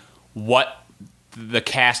seeing what the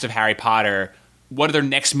cast of Harry Potter, what are their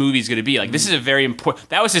next movies going to be. Like, this is a very important...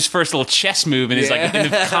 That was his first little chess move in his like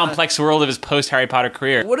in the complex world of his post-Harry Potter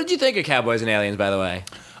career. What did you think of Cowboys and Aliens, by the way?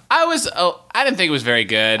 I didn't think it was very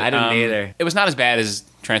good. I didn't either. It was not as bad as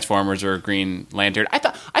Transformers or Green Lantern. I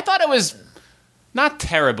thought it was not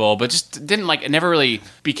terrible, but just didn't like. It never really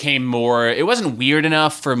became more. It wasn't weird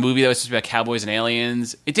enough for a movie that was supposed to be about cowboys and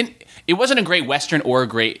aliens. It wasn't a great Western or a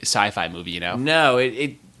great sci-fi movie, you know? No,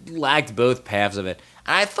 it lacked both paths of it.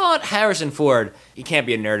 And I thought Harrison Ford, you can't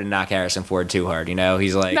be a nerd and knock Harrison Ford too hard, you know?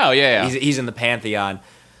 He's like, no, yeah. He's in the pantheon.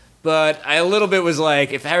 But I a little bit was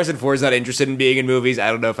like, if Harrison Ford's not interested in being in movies, I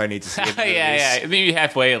don't know if I need to see it in movies. Yeah, maybe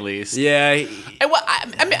halfway at least. Yeah.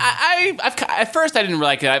 At first I didn't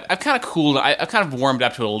like it. I've kind of cooled. I've kind of warmed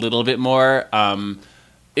up to it a little bit more.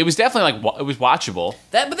 It was definitely like it was watchable.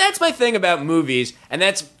 But that's my thing about movies, and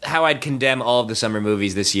that's how I'd condemn all of the summer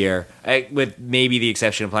movies this year, with maybe the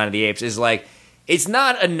exception of Planet of the Apes. Is like, it's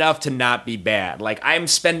not enough to not be bad. Like, I'm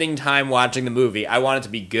spending time watching the movie. I want it to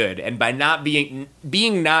be good, and by not being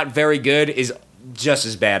not very good is just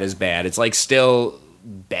as bad as bad. It's like still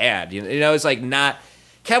bad. You know, it's like not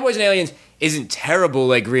Cowboys and Aliens isn't terrible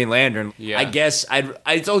like Green Lantern. Yeah. I guess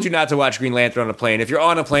I told you not to watch Green Lantern on a plane. If you're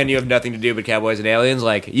on a plane and you have nothing to do but Cowboys and Aliens,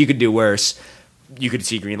 like, you could do worse. You could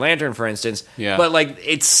see Green Lantern, for instance. Yeah. But like,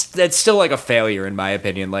 that's still like a failure in my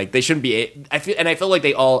opinion. Like, they shouldn't be. I feel like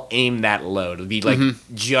they all aim that low to be like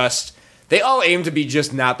They all aim to be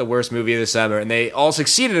just not the worst movie of the summer, and they all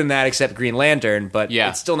succeeded in that except Green Lantern. But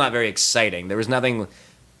it's still not very exciting. There was nothing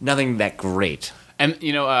that great. And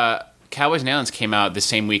you know, Cowboys and Aliens came out the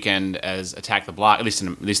same weekend as Attack the Block, at least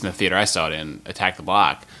in the theater I saw it in, Attack the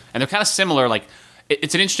Block. And they're kind of similar. Like,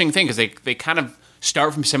 it's an interesting thing because they kind of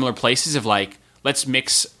start from similar places of like, let's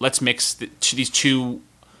mix these two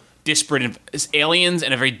disparate aliens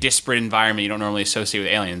in a very disparate environment you don't normally associate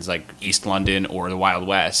with aliens, like East London or the Wild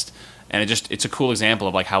West. And it's a cool example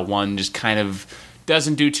of like how one just kind of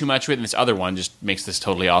doesn't do too much with it, and this other one just makes this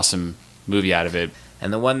totally awesome movie out of it.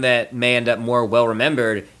 And the one that may end up more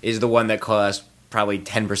well-remembered is the one that cost probably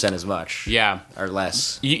 10% as much. Yeah. Or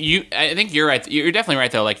less. I think you're right. You're definitely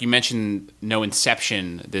right, though. Like, you mentioned no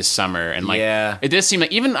Inception this summer. And, like, it does seem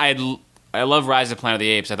like even I love Rise of the Planet of the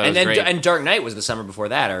Apes. I thought it was great. And Dark Knight was the summer before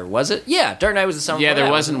that, or was it? Yeah, Dark Knight was the summer before that. Yeah,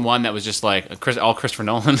 there wasn't one that was just like all Christopher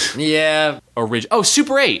Nolan. Yeah.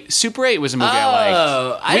 Super 8. Super 8 was a movie I liked.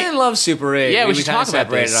 Oh, I didn't love Super 8. Yeah, we should talk about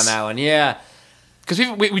this. On that one, yeah. Because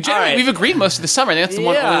we've agreed most of the summer. I think that's the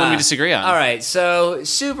only one we disagree on. All right, so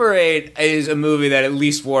Super 8 is a movie that at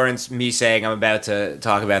least warrants me saying I'm about to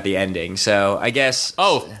talk about the ending. So I guess...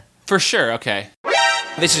 Oh, for sure, okay.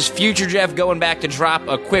 This is Future Jeff going back to drop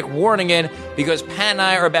a quick warning in because Pat and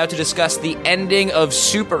I are about to discuss the ending of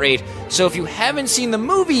Super 8. So if you haven't seen the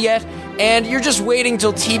movie yet and you're just waiting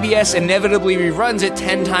till TBS inevitably reruns it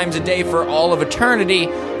 10 times a day for all of eternity,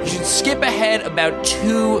 you should skip ahead about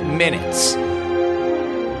 2 minutes.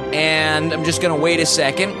 And I'm just going to wait a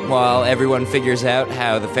second while everyone figures out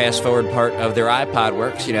how the fast forward part of their iPod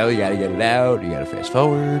works. You know, you got to get it out, you got to fast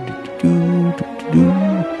forward.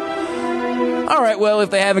 All right, well, if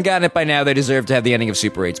they haven't gotten it by now, they deserve to have the ending of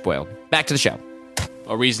Super 8 spoiled. Back to the show.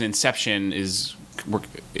 A reason Inception is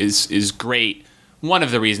great. One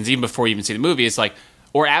of the reasons, even before you even see the movie, is like,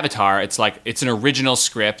 or Avatar, it's like, it's an original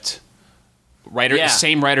script,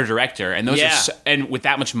 same writer director, and those are and with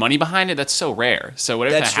that much money behind it, that's so rare. So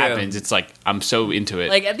whatever that happens, it's like, I'm so into it.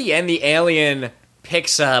 Like, at the end, the alien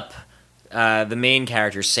picks up the main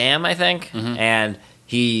character, Sam, I think, and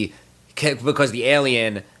because the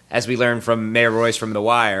alien, as we learned from Mayor Royce from The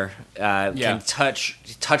Wire, can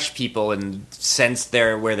touch people and sense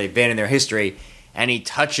where they've been in their history, and he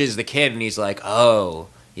touches the kid, and he's like, oh,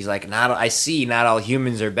 I see, not all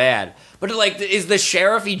humans are bad. But like, is the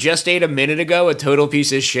sheriff he just ate a minute ago a total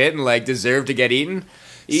piece of shit and like deserved to get eaten?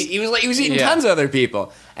 He was eating tons of other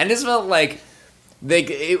people, and this felt like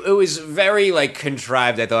it was very like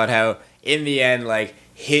contrived. I thought how in the end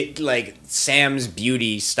Sam's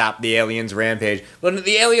beauty stopped the alien's rampage, but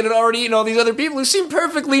the alien had already eaten all these other people who seemed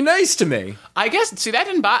perfectly nice to me. I guess that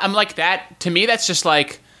didn't bother. I'm like that to me. That's just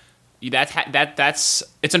like. That's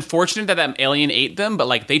it's unfortunate that alien ate them, but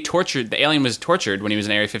like the alien was tortured when he was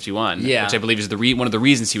in Area 51, which I believe is one of the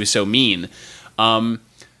reasons he was so mean. And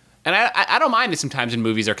I don't mind it sometimes in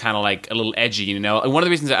movies are kind of like a little edgy, you know. And one of the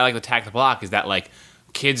reasons that I like Attack the Block is that like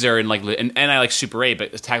kids are in like and I like Super 8,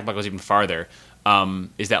 but Attack the Block goes even farther.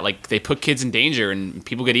 Is that like they put kids in danger and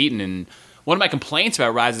people get eaten. And one of my complaints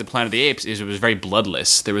about Rise of the Planet of the Apes is it was very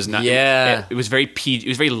bloodless. There was not. Yeah. It was very It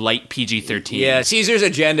was very light PG-13. Yeah. Caesar's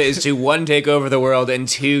agenda is to 1, take over the world, and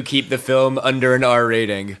 2, keep the film under an R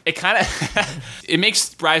rating. It kind of it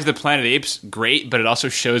makes Rise of the Planet of the Apes great, but it also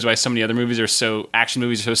shows why so many other action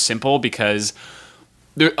movies are so simple, because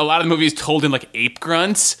a lot of the movies told in like ape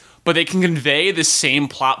grunts, but they can convey the same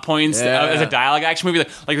plot points as a dialogue action movie. Like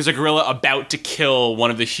there's a gorilla about to kill one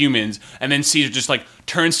of the humans, and then Caesar just like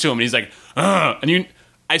turns to him and he's like, ugh. And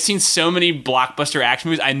I've seen so many blockbuster action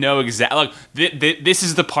movies. I know exactly. Like this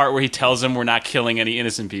is the part where he tells them we're not killing any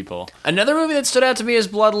innocent people. Another movie that stood out to me as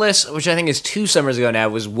bloodless, which I think is 2 summers ago now,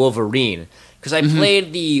 was Wolverine, because I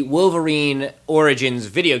played the Wolverine Origins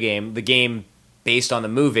video game, the game based on the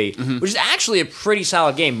movie, which is actually a pretty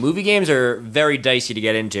solid game. Movie games are very dicey to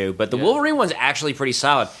get into, but the Wolverine one's actually pretty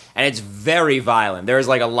solid, and it's very violent. There's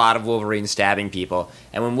like a lot of Wolverine stabbing people,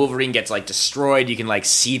 and when Wolverine gets like destroyed, you can like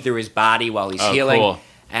see through his body while he's healing. Cool.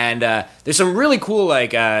 And there's some really cool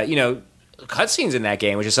cutscenes in that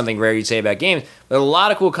game, which is something rare you'd say about games, but a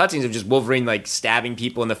lot of cool cutscenes of just Wolverine like stabbing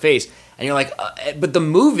people in the face, and you're like, but the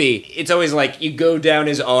movie, it's always like you go down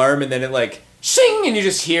his arm and then it like sing, and you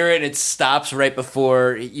just hear it, and it stops right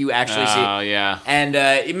before you actually see it. Oh, yeah. And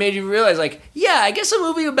it made you realize, like, yeah, I guess a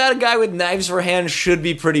movie about a guy with knives for hands should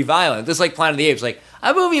be pretty violent. Just like Planet of the Apes. Like,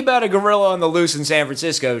 a movie about a gorilla on the loose in San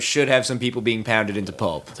Francisco should have some people being pounded into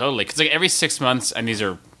pulp. Totally. Because, like, every 6 months, and these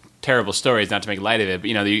are terrible stories, not to make light of it, but,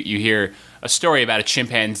 you know, you hear a story about a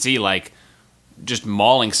chimpanzee, like, just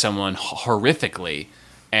mauling someone horrifically.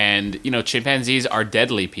 And, you know, chimpanzees are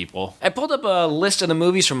deadly people. I pulled up a list of the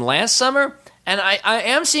movies from last summer, and I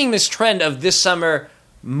am seeing this trend of this summer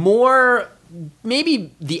more,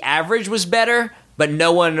 maybe the average was better, but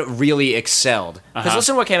no one really excelled. Because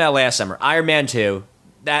listen to what came out last summer. Iron Man 2.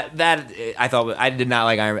 That I thought, I did not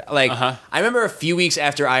like Iron Man. Like, I remember a few weeks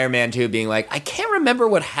after Iron Man 2 being like, I can't remember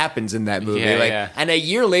what happens in that movie. And a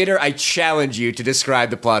year later, I challenge you to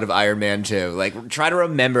describe the plot of Iron Man 2. Like, try to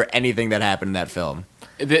remember anything that happened in that film.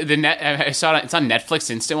 I saw it. It's on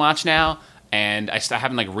Netflix Instant Watch now, and I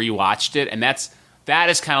haven't like rewatched it, and that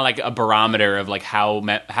is kind of like a barometer of like how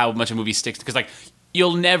much a movie sticks, because like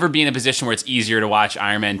you'll never be in a position where it's easier to watch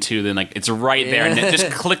Iron Man 2 than like it's right there, and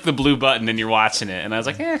just click the blue button and you're watching it, and I was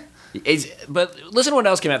like, But listen to what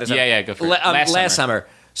else came out this summer. Yeah, go for it. Last summer,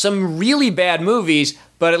 some really bad movies,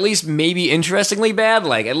 but at least maybe interestingly bad.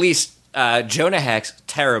 Like at least Jonah Hex,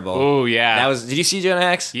 terrible. Oh yeah, Did you see Jonah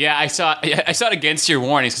Hex? Yeah, I saw it against your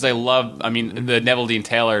warnings, because I love. I mean, the Neville Dean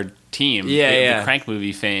Taylor team. The Crank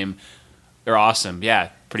movie fame. They're awesome. Yeah,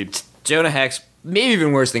 pretty. Jonah Hex, maybe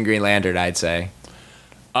even worse than Green Lantern, I'd say.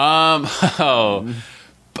 Another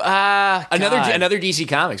DC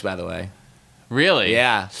Comics, by the way. Really?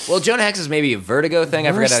 Yeah. Well, Jonah Hex is maybe a Vertigo thing.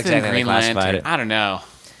 I forgot how exactly they classified it. I don't know.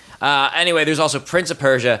 Anyway, there's also Prince of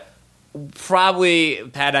Persia. Probably,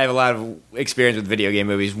 Pat and I have a lot of experience with video game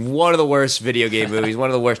movies. One of the worst video game movies. One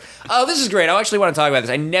of the worst. Oh, this is great. I actually want to talk about this.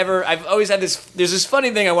 I've always had this. There's this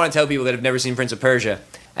funny thing I want to tell people that have never seen Prince of Persia.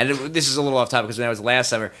 And this is a little off topic because when I was last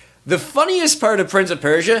summer, the funniest part of Prince of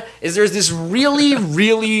Persia is there's this really,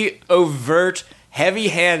 really overt,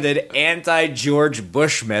 heavy-handed anti-George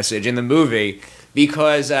Bush message in the movie,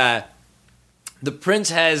 because the prince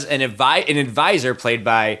has an advisor played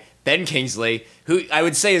by Ben Kingsley, who I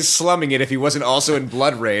would say is slumming it if he wasn't also in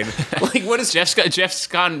Blood Rain. Like, what is Jeff's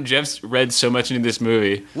read so much into this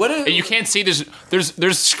movie. You can't see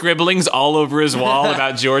there's scribblings all over his wall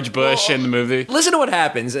about George Bush and the movie. Listen to what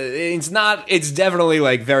happens. It's definitely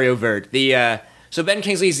like very overt. So Ben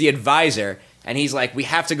Kingsley is the advisor, and he's like, we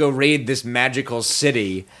have to go raid this magical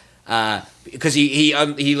city. because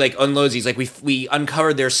he like unloads. He's like, we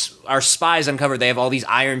uncovered our spies uncovered they have all these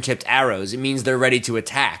iron tipped arrows. It means they're ready to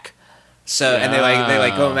attack. So and they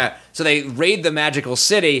go out. So they raid the magical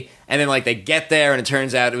city, and then like they get there, and it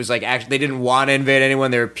turns out it was like actually they didn't want to invade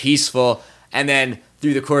anyone. They were peaceful, and then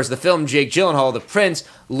through the course of the film, Jake Gyllenhaal, the prince,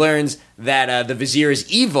 learns that the vizier is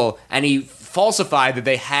evil, and he falsified that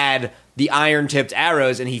they had the iron-tipped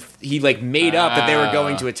arrows, and he like made up that they were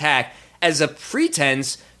going to attack as a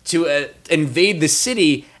pretense to invade the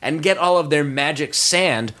city and get all of their magic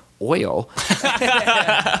sand oil.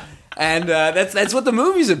 And that's what the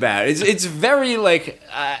movie's about. It's very like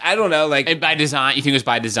I don't know, like. And by design, you think it was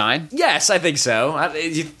by design? Yes, I think so.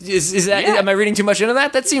 Is that? Yeah. Am I reading too much into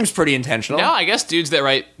that? That seems pretty intentional. No, I guess the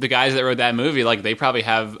guys that wrote that movie, like they probably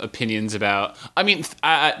have opinions about. I mean,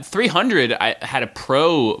 300 I had a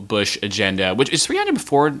pro-Bush agenda, which is 300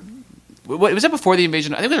 before. Was that before the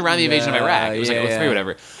invasion? I think it was around the invasion of Iraq. It was like 03 or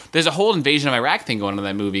whatever. There's a whole invasion of Iraq thing going on in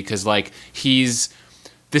that movie because like he's.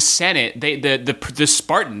 The Senate, the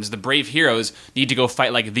Spartans, the brave heroes, need to go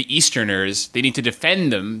fight like the Easterners. They need to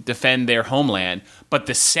defend their homeland. But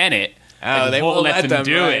the Senate, they won't let them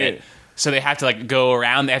do it. So they have to like go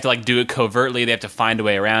around. They have to like do it covertly. They have to find a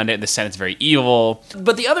way around it. The Senate's very evil.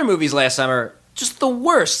 But the other movies last summer, just the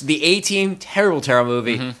worst. The A-Team, terrible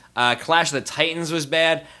movie. Mm-hmm. Clash of the Titans was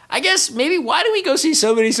bad. I guess maybe why do we go see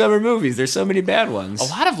so many summer movies? There's so many bad ones. A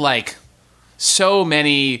lot of like so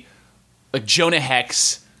many like Jonah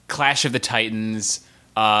Hex. Clash of the Titans,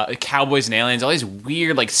 Cowboys and Aliens, all these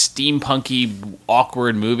weird, like steampunky,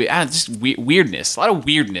 awkward movies. Just weirdness. A lot of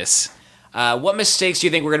weirdness. What mistakes do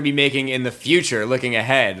you think we're going to be making in the future, looking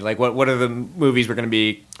ahead? Like, what are the movies we're going to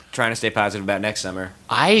be trying to stay positive about next summer?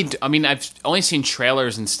 I mean, I've only seen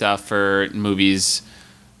trailers and stuff for movies.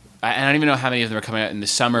 I don't even know how many of them are coming out in the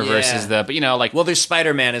summer versus the, but you know, like. Well, there's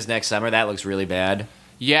Spider-Man is next summer. That looks really bad.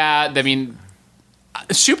 Yeah, I mean,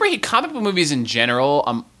 superhero comic book movies in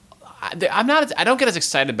general, I don't get as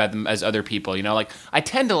excited about them as other people. You know, like I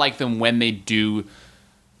tend to like them when they do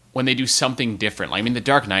something different. Like, I mean, The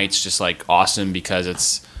Dark Knight's just like awesome because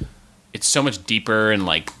it's so much deeper and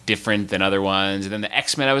like different than other ones. And then the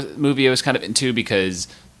X-Men movie I was kind of into because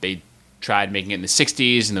they tried making it in the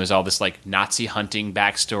 60s and there was all this like Nazi hunting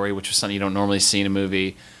backstory, which was something you don't normally see in a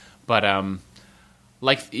movie. But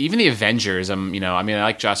like even the Avengers, I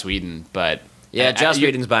like Joss Whedon, but. Yeah, Joss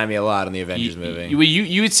Whedon's buying me a lot on the Avengers movie.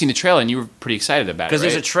 You had seen the trailer and you were pretty excited about it, because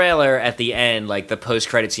there's a trailer at the end, like the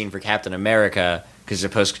post-credit scene for Captain America. Because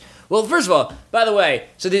well, first of all, by the way,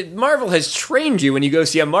 so Marvel has trained you when you go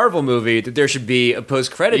see a Marvel movie that there should be a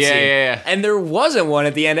post-credit scene. Yeah. And there wasn't one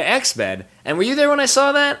at the end of X-Men. And were you there when I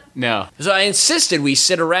saw that? No. So I insisted we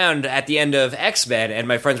sit around at the end of X-Men, and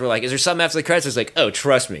my friends were like, is there something after the credits? I was like, oh,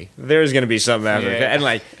 trust me, there's going to be something after the credits. And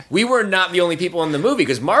like, we were not the only people in the movie,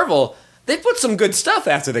 because Marvel... They put some good stuff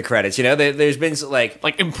after the credits, you know? There's been,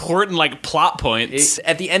 like important, like, plot points.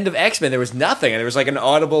 At the end of X-Men, there was nothing, and there was, like, an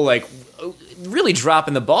audible, like, really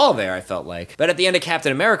dropping the ball there, I felt like. But at the end of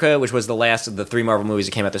Captain America, which was the last of the 3 Marvel movies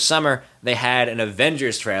that came out this summer, they had an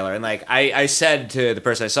Avengers trailer, and, like, I said to the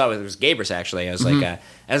person I saw, it was Gabrus, actually, I was like,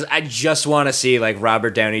 I just want to see, like,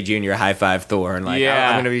 Robert Downey Jr. high-five Thor, and, like,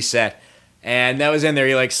 I'm going to be set. And that was in there.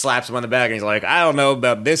 He like slaps him on the back, and he's like, "I don't know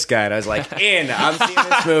about this guy." And I was like, I'm seeing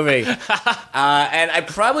this movie." And I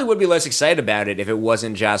probably would be less excited about it if it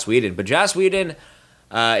wasn't Joss Whedon. But Joss Whedon,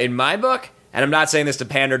 in my book, and I'm not saying this to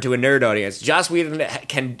pander to a nerd audience, Joss Whedon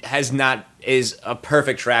is a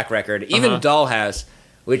perfect track record. Even Dollhouse,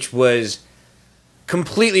 which was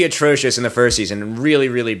completely atrocious in the first season and really,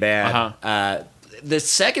 really bad. The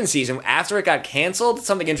second season, after it got canceled,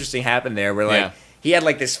 something interesting happened there. Where like. Yeah. He had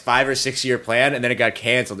like this 5 or 6 year plan, and then it got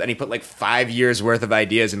canceled. And he put like 5 years worth of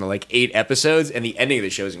ideas into like 8 episodes, and the ending of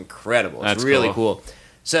the show is incredible. It's really cool.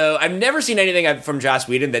 So I've never seen anything from Joss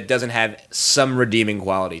Whedon that doesn't have some redeeming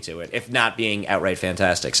quality to it, if not being outright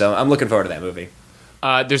fantastic. So I'm looking forward to that movie.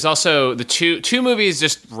 There's also the two movies,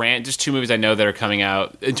 just 2 movies I know that are coming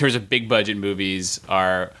out in terms of big budget movies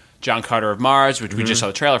are John Carter of Mars, which we just saw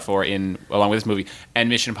the trailer for along with this movie, and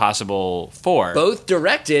Mission Impossible 4. Both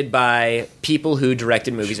directed by people who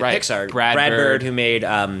directed movies at Pixar. Brad Bird, who made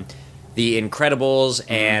The Incredibles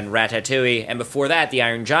and Ratatouille, and before that, The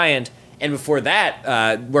Iron Giant, and before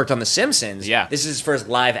that, worked on The Simpsons. Yeah. This is his first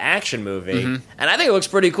live-action movie, and I think it looks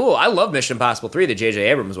pretty cool. I love Mission Impossible 3, the J.J.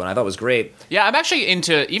 Abrams one. I thought it was great. Yeah, I'm actually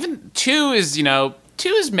into... Even 2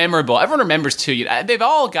 is memorable. Everyone remembers 2. They've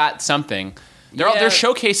all got something... They're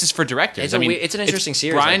showcases for directors. It's an interesting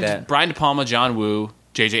series Brian, like that. Brian De Palma, John Woo,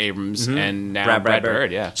 J.J. Abrams, and now Brad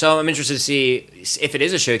Bird. Yeah. So I'm interested to see if it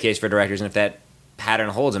is a showcase for directors, and if that pattern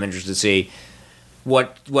holds. I'm interested to see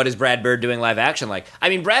what is Brad Bird doing live action like? I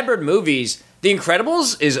mean, Brad Bird movies, The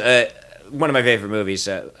Incredibles is one of my favorite movies.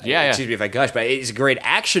 Excuse me if I gush, but it's a great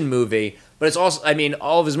action movie. But it's also, I mean,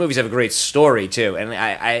 all of his movies have a great story, too. And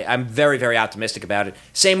I'm very, very optimistic about it.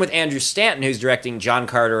 Same with Andrew Stanton, who's directing John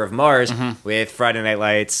Carter of Mars, with Friday Night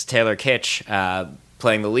Lights, Taylor Kitsch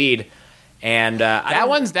playing the lead. And that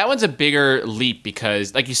one's a bigger leap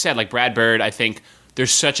because, like you said, like Brad Bird, I think there's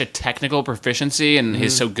such a technical proficiency and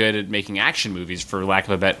he's so good at making action movies, for lack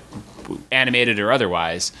of a better, animated or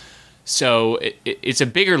otherwise. So it's a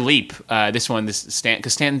bigger leap. This one,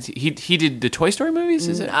 because Stan, he did the Toy Story movies,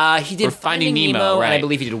 is it? He did Finding Nemo, right. And I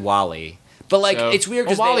believe he did WALL-E. But like, it's weird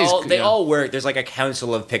because they all work. There's like a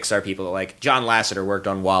council of Pixar people. Like John Lasseter worked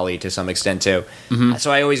on WALL-E to some extent too.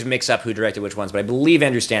 So I always mix up who directed which ones. But I believe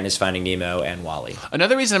Andrew Stanton is Finding Nemo and WALL-E.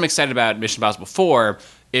 Another reason I'm excited about Mission Impossible 4,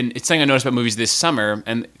 it's something I noticed about movies this summer,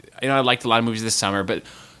 and I liked a lot of movies this summer, but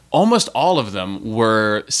almost all of them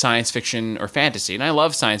were science fiction or fantasy. And I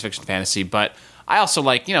love science fiction fantasy, but I also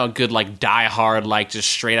like, a good, like, die-hard, like, just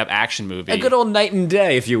straight-up action movie. A good old Night and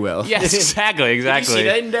Day, if you will. Yes, exactly. Did you see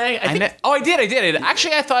Night and Day? I did.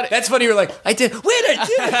 Actually, I thought... That's funny, you were like, I did. Wait, I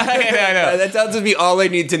did! I know. That tells me all I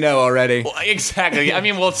need to know already. Well, exactly. I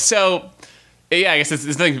mean, well, so... Yeah, I guess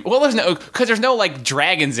there's nothing... Well, there's no, like,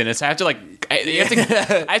 dragons in it, so I have to, like...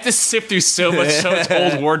 I have to sift through so much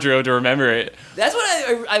old wardrobe to remember it. That's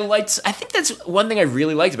what I liked. I think that's one thing I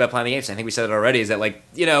really liked about Planet of the Apes. I think we said it already. Is that like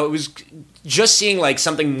it was just seeing like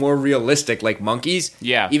something more realistic, like monkeys.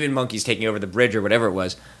 Yeah, even monkeys taking over the bridge or whatever it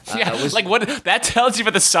was. Like what that tells you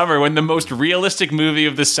about the summer when the most realistic movie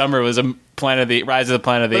of the summer was Rise of the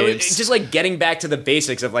Planet of the Apes. It's just like getting back to the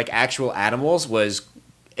basics of like actual animals was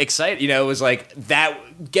exciting. It was like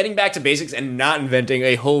that, getting back to basics and not inventing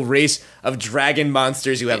a whole race of dragon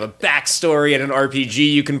monsters who have a backstory and an RPG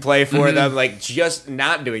you can play for them. Like, just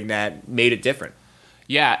not doing that made it different.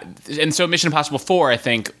 Yeah, and so Mission Impossible 4, I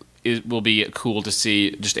think, will be cool to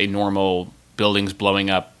see just a normal buildings blowing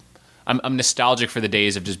up. I'm nostalgic for the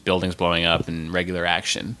days of just buildings blowing up and regular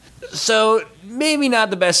action. So, maybe not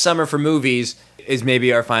the best summer for movies is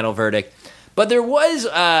maybe our final verdict. But there was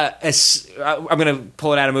I'm going to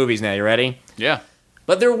pull it out of movies now. You ready? Yeah.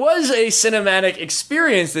 But there was a cinematic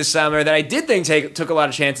experience this summer that I did think took a lot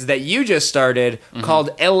of chances that you just started called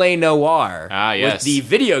L.A. Noire. Ah, yes. With the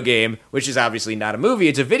video game, which is obviously not a movie,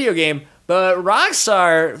 it's a video game, but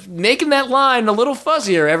Rockstar making that line a little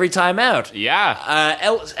fuzzier every time out. Yeah.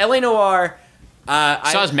 L.A. Noire...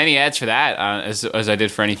 I saw as many ads for that as I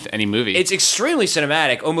did for any movie. It's extremely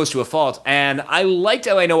cinematic, almost to a fault, and I liked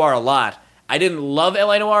L.A. Noire a lot. I didn't love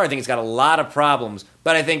L.A. Noire. I think it's got a lot of problems,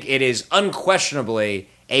 but I think it is unquestionably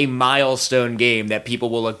a milestone game that people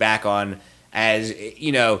will look back on as,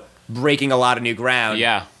 breaking a lot of new ground.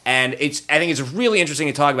 Yeah. And I think it's really interesting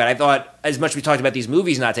to talk about. I thought, as much as we talked about these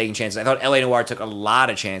movies not taking chances, I thought L.A. Noire took a lot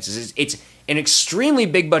of chances. It's an extremely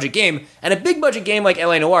big-budget game, and a big-budget game like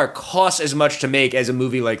L.A. Noire costs as much to make as a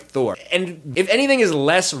movie like Thor. And if anything is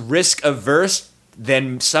less risk-averse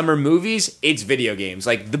than summer movies, it's video games.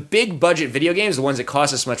 Like, the big-budget video games, the ones that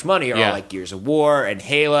cost us much money, are all like Gears of War and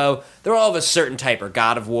Halo. They're all of a certain type, or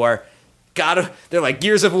God of War. They're like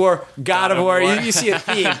Gears of War, God of War. You see a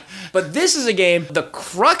theme. But this is a game, the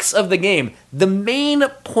crux of the game, the main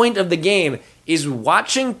point of the game is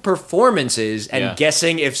watching performances and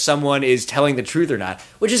guessing if someone is telling the truth or not,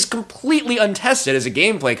 which is completely untested as a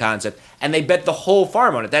gameplay concept, and they bet the whole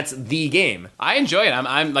farm on it. That's the game. I enjoy it.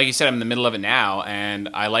 I'm like you said, I'm in the middle of it now, and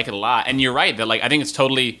I like it a lot. And you're right that I think it's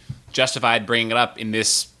totally justified bringing it up in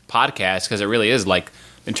this podcast because it really is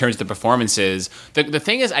in terms of the performances. The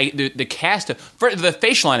thing is, the cast for the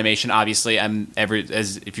facial animation, obviously,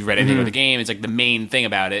 as if you've read anything about the game, it's like the main thing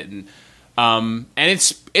about it, and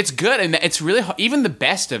it's good, and it's really even the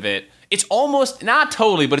best of it. It's almost not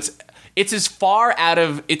totally, but it's as far out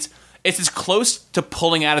of it's as close to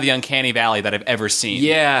pulling out of the uncanny valley that I've ever seen.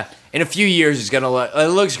 Yeah, in a few years, it's gonna look. It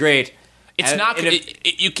looks great. It's not.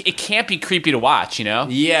 It can't be creepy to watch,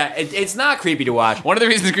 Yeah, it's not creepy to watch. One of the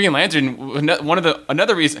reasons Green Lantern.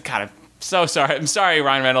 Another reason. God, I'm so sorry. I'm sorry,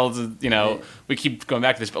 Ryan Reynolds. We keep going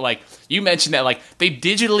back to this, but you mentioned that they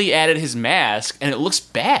digitally added his mask, and it looks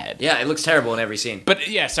bad. Yeah, it looks terrible in every scene. But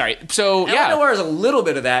yeah, sorry. So L.A. Noire is a little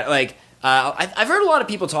bit of that. I've heard a lot of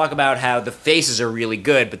people talk about how the faces are really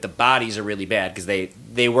good, but the bodies are really bad because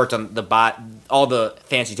they worked on all the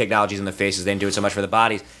fancy technologies in the faces. They didn't do it so much for the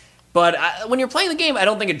bodies. But when you're playing the game, I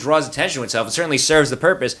don't think it draws attention to itself. It certainly serves the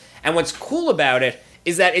purpose. And what's cool about it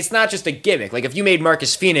is that it's not just a gimmick. Like, if you made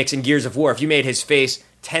Marcus Phoenix in Gears of War, if you made his face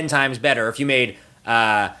 10 times better, if you made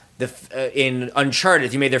in Uncharted,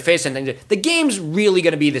 if you made their face 10 times better, the game's really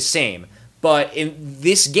going to be the same. But in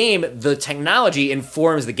this game, the technology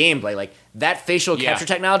informs the gameplay. Like, that facial capture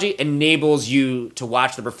technology enables you to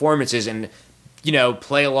watch the performances and,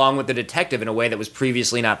 play along with the detective in a way that was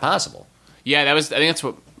previously not possible. Yeah, I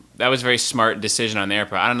think that was a very smart decision on their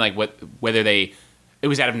part. I don't know, whether it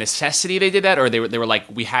was out of necessity they did that, or they were like,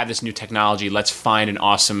 we have this new technology, let's find an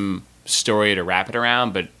awesome story to wrap it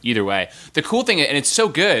around. But either way, the cool thing, and it's so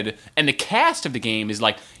good, and the cast of the game is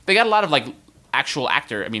like, they got a lot of like actual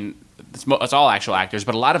actor. I mean, it's all actual actors,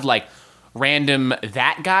 but a lot of like random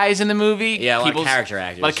that guys in the movie. Yeah, a lot of character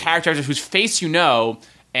actors. A lot of character actors whose face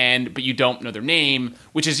but you don't know their name,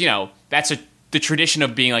 which is, that's the tradition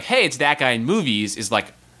of being like, hey, it's that guy in movies is like,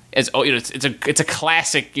 it's a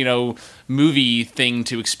classic, movie thing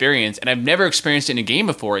to experience, and I've never experienced it in a game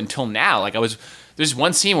before until now. Like there's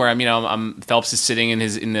one scene where Phelps is sitting in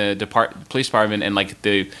the police department, and like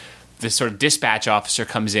the sort of dispatch officer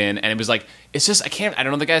comes in, and it was like, it's just, I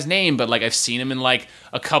don't know the guy's name, but like I've seen him in like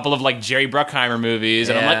a couple of like Jerry Bruckheimer movies,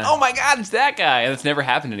 and I'm like, oh my god, it's that guy, and it's never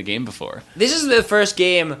happened in a game before. This is the first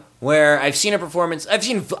game where I've seen a performance.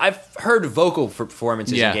 I've heard vocal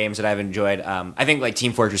performances in games that I've enjoyed. I think like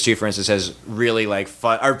Team Fortress 2, for instance, has really like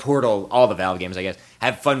fun. Or Portal, all the Valve games, I guess,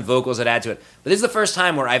 have fun vocals that add to it. But this is the first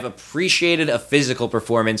time where I've appreciated a physical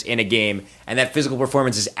performance in a game, and that physical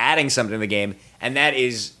performance is adding something to the game, and that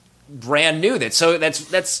is brand new. That's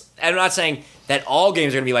I'm not saying that all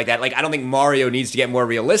games are going to be like that. Like, I don't think Mario needs to get more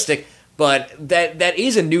realistic, but that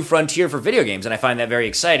is a new frontier for video games, and I find that very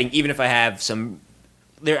exciting, even if I have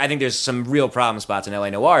I think there's some real problem spots in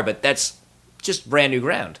LA Noire, but that's just brand new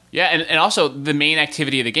ground. Yeah, and also the main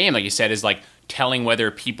activity of the game, like you said, is like telling whether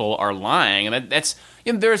people are lying, and that's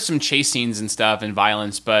there's some chase scenes and stuff and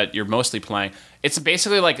violence, but you're mostly playing. It's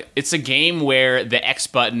basically like, it's a game where the X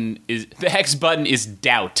button is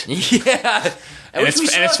doubt. Yeah. And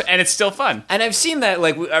it's still fun. And I've seen that,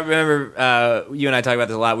 like, I remember you and I talk about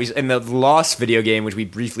this a lot. In the Lost video game, which we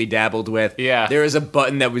briefly dabbled with, there was a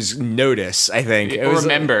button that was notice, I think. It was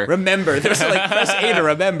remember. Like, remember. There was like, press A to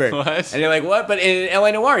remember. What? And you're like, what? But in LA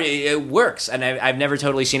Noire, it works. And I've never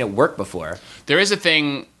totally seen it work before. There is a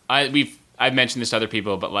thing, I've mentioned this to other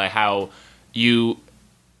people, but like how you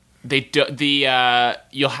can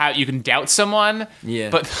doubt someone,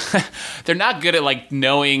 but they're not good at like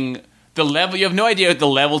knowing the level. You have no idea the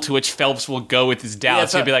level to which Phelps will go with his doubts. Yeah,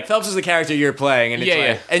 so you'll be like, Phelps is the character you're playing, and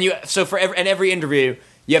it's and for every interview,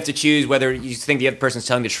 you have to choose whether you think the other person's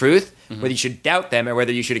telling the truth, whether you should doubt them, or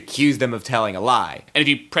whether you should accuse them of telling a lie. And if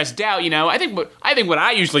you press doubt, I think what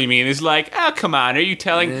I usually mean is like, oh, come on, are you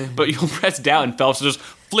telling? But you'll press doubt, and Phelps will just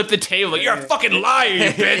flip the table like, you're a fucking liar, you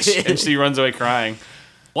bitch, and she runs away crying.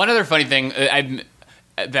 One other funny thing, the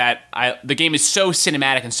game is so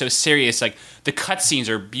cinematic and so serious. Like, the cutscenes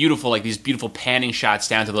are beautiful, like these beautiful panning shots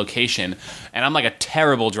down to the location. And I'm like a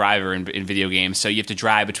terrible driver in video games, so you have to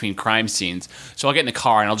drive between crime scenes. So I'll get in the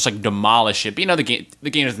car and I'll just like demolish it. But the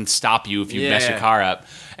game doesn't stop you if you mess your car up.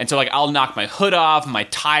 And so like I'll knock my hood off, my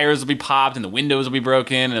tires will be popped, and the windows will be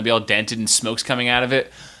broken, and it'll be all dented and smoke's coming out of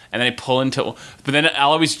it. And then I pull into, but then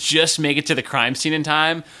I'll always just make it to the crime scene in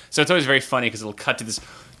time. So it's always very funny because it'll cut to this.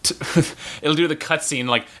 It'll do the cutscene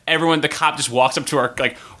like the cop just walks up to our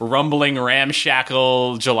like rumbling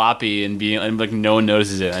ramshackle jalopy and like no one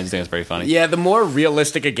notices it. I just think it's very funny. Yeah, the more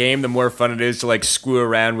realistic a game, the more fun it is to like screw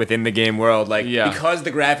around within the game world. Like, because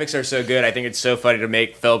the graphics are so good, I think it's so funny to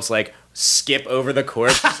make Phelps like skip over the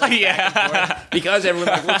corpse. Like, because everyone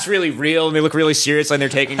like looks really real and they look really serious and they're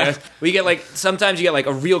taking us. Sometimes you get like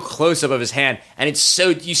a real close up of his hand, and you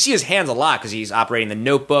see his hands a lot because he's operating the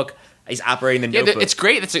notebook. He's operating the notebook. Yeah, it's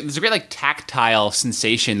great. It's a great like tactile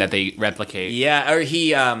sensation that they replicate. Yeah, or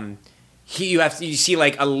you see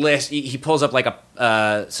like a list. He pulls up like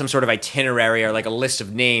some sort of itinerary or like a list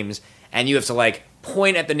of names, and you have to like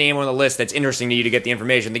point at the name on the list that's interesting to you to get the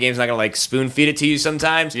information. The game's not gonna like spoon feed it to you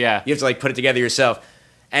sometimes. Yeah, you have to like put it together yourself.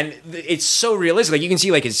 And it's so realistic. Like, you can see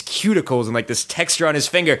like his cuticles and like this texture on his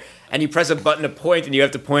finger, and you press a button to point, and you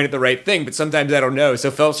have to point at the right thing. But sometimes I don't know.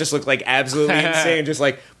 So Phelps just looked like absolutely insane, just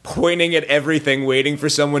like pointing at everything, waiting for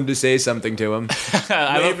someone to say something to him,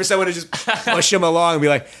 waiting for someone to just push him along and be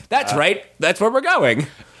like, "That's right. That's where we're going."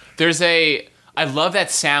 I love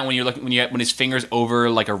that sound when his finger's over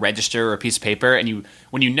like a register or a piece of paper, and you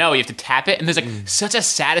have to tap it, and there's like such a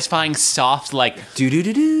satisfying soft like do do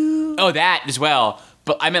do do. Oh, that as well.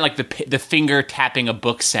 But I meant like the finger tapping a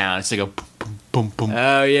book sound. It's like a boom, boom, boom.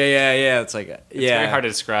 Oh yeah. It's like it's very hard to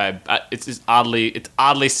describe. It's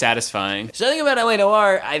oddly satisfying. So the thing about LA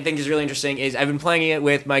Noire I think is really interesting is I've been playing it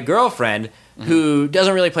with my girlfriend who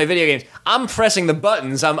doesn't really play video games. I'm pressing the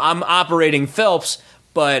buttons. I'm operating Phelps,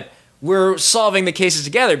 but we're solving the cases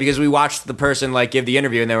together because we watched the person like give the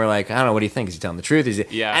interview and they were like, I don't know, what do you think? Is he telling the truth? Is he?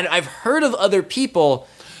 Yeah. And I've heard of other people.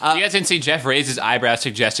 You guys didn't see Jeff raise his eyebrows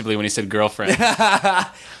suggestively when he said girlfriend.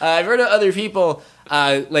 I've heard of other people,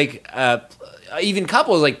 even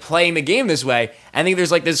couples, like playing the game this way. I think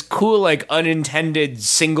there's like this cool, like unintended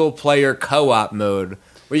single player co-op mode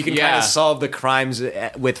where you can kind of solve the crimes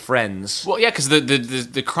with friends. Well, yeah, because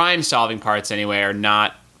the crime solving parts anyway are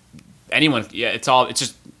not anyone. Yeah, it's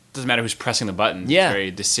just doesn't matter who's pressing the button. Yeah, it's very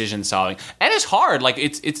decision solving, and it's hard. Like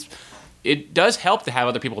it does help to have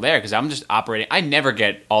other people there because I'm just operating. I never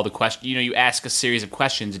get all the questions. You know, you ask a series of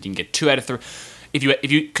questions and you can get 2 out of 3. If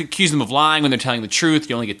you accuse them of lying when they're telling the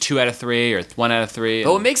truth, you only get 2 out of 3 or 1 out of 3.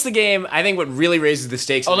 But what makes the game, I think, what really raises the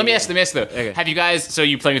stakes. Oh, let me ask though. Okay. Have you guys? So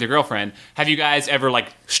you playing with your girlfriend? Have you guys ever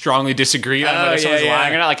like strongly disagreed on whether someone's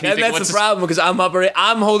lying or not? Like, that's the problem because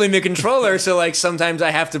I'm holding the controller, so like sometimes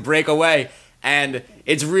I have to break away, and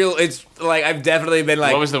it's real. It's like I've definitely been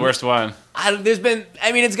like. What was the worst one?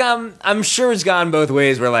 It's gone. I'm sure it's gone both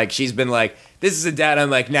ways. Where like she's been like, this is a doubt. I'm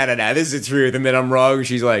like, no, this is the truth. And then I'm wrong.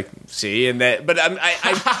 She's like, see, and that. But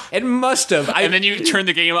it must have. And then you turn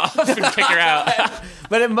the game off and kick her out.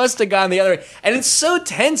 But it must have gone the other way. And it's so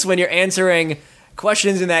tense when you're answering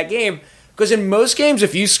questions in that game because in most games,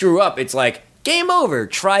 if you screw up, it's like game over.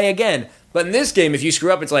 Try again. But in this game, if you screw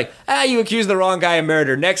up, it's like, you accused the wrong guy of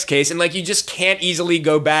murder. Next case, and like you just can't easily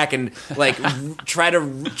go back and like try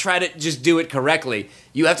to just do it correctly.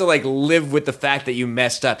 You have to like live with the fact that you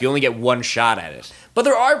messed up. You only get one shot at it. But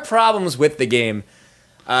there are problems with the game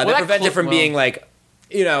that prevent it from being like,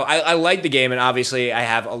 I like the game, and obviously I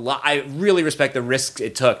have a lot. I really respect the risks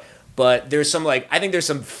it took. But there's some I think there's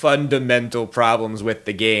some fundamental problems with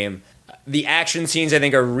the game. The action scenes, I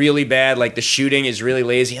think, are really bad. Like, the shooting is really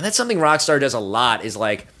lazy. And that's something Rockstar does a lot, is,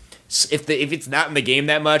 like, if it's not in the game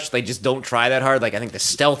that much, they just don't try that hard. Like, I think the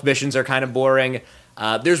stealth missions are kind of boring.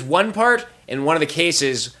 There's one part in one of the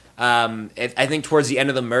cases, I think towards the end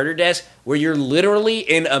of the murder desk, where you're literally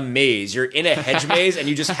in a maze. You're in a hedge maze, and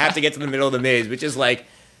you just have to get to the middle of the maze, which is, like,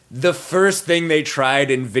 the first thing they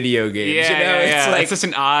tried in video games. Yeah. It's just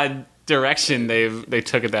an odd direction they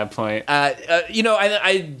took at that point.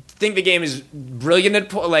 I think the game is brilliant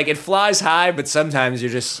at it flies high, but sometimes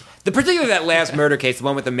you're just particularly that last murder case, the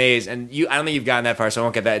one with the maze, and I don't think you've gotten that far, so I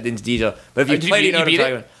won't get that into detail. But if you played, you know what I'm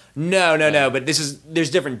talking about. No. But there's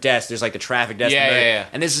different desks. There's like the traffic desk,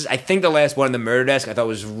 and this is I think the last one, the murder desk, I thought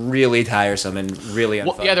was really tiresome and really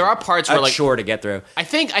unfun. Well, yeah, there are parts where like chore to get through. I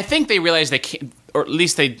think they realized they can't, or at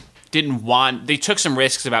least they didn't want. They took some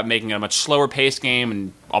risks about making it a much slower paced game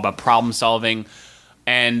and all about problem solving.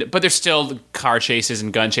 But there's still car chases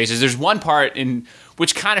and gun chases. There's one part in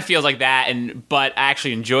which kind of feels like that, but I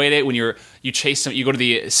actually enjoyed it when you chase some. You go to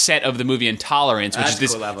the set of the movie Intolerance, which is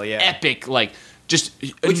this cool level, epic, like just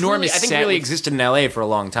which enormous. I think really existed in LA for a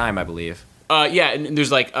long time, I believe. And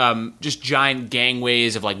there's like just giant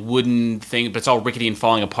gangways of like wooden things, but it's all rickety and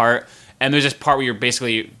falling apart. And there's this part where you're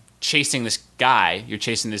basically chasing this guy. You're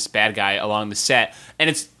chasing this bad guy along the set, and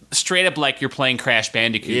it's straight up like you're playing Crash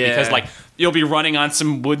Bandicoot because like you'll be running on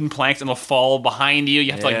some wooden planks and they'll fall behind you.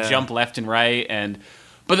 You have to like jump left and right,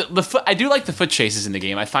 but I do like the foot chases in the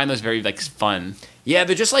game. I find those very like fun. Yeah,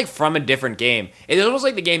 they're just like from a different game. It's almost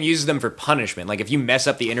like the game uses them for punishment. Like if you mess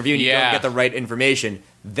up the interview and you don't get the right information,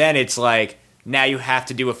 then it's like now you have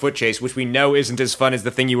to do a foot chase, which we know isn't as fun as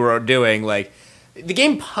the thing you were doing. Like the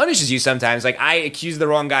game punishes you sometimes. Like I accused the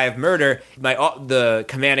wrong guy of murder. The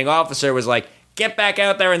commanding officer was like, get back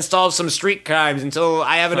out there and solve some street crimes until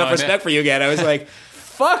I have enough respect for you again. I was like,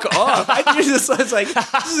 fuck off. I was like,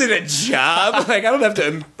 this isn't a job. Like I don't have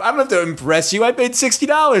to impress you. I paid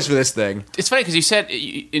 $60 for this thing. It's funny because you said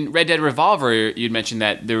in Red Dead Revolver, you'd mentioned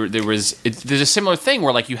that there's a similar thing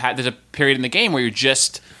where like there's a period in the game where you're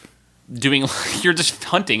just you're just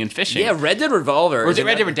hunting and fishing. Yeah, Red Dead Revolver. Or is it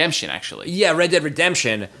Red Dead Redemption, actually? Yeah, Red Dead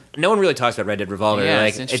Redemption. No one really talks about Red Dead Revolver. Yeah, like,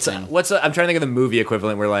 it's interesting. I'm trying to think of the movie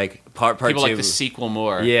equivalent where like part People two. like the sequel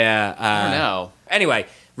more. Yeah. I don't know. Anyway,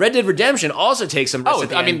 Red Dead Redemption also takes some risks.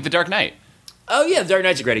 The Dark Knight. Oh yeah, The Dark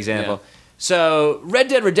Knight's a great example. Yeah. So Red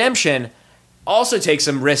Dead Redemption also takes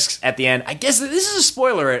some risks at the end. I guess this is a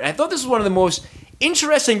spoiler. I thought this was one of the most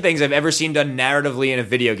interesting things I've ever seen done narratively in a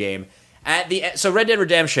video game. So Red Dead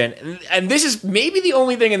Redemption, and this is maybe the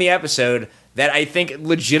only thing in the episode that I think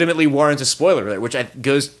legitimately warrants a spoiler alert, which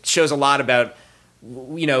shows a lot about the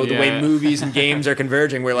way movies and games are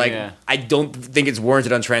converging. Where I don't think it's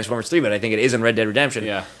warranted on Transformers 3, but I think it is in Red Dead Redemption.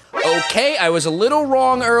 Yeah. Okay, I was a little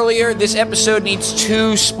wrong earlier. This episode needs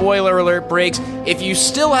 2 spoiler alert breaks. If you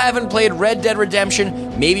still haven't played Red Dead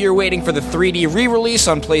Redemption, maybe you're waiting for the 3D re-release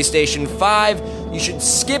on PlayStation 5. you should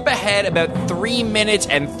skip ahead about 3 minutes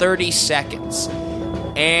and 30 seconds.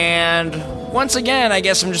 And once again, I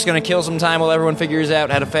guess I'm just going to kill some time while everyone figures out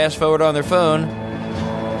how to fast forward on their phone.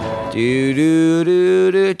 Alright,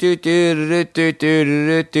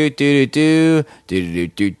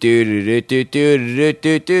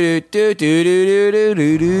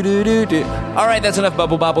 that's enough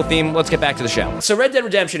Bubble Bobble theme. Let's get back to the show. So Red Dead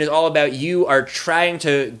Redemption is all about you are trying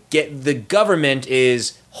to get... The government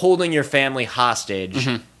is holding your family hostage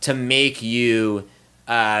to make you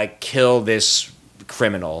kill this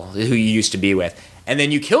criminal who you used to be with. And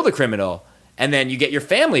then you kill the criminal, and then you get your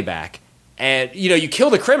family back. And, you kill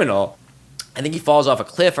the criminal. I think he falls off a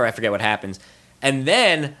cliff, or I forget what happens. And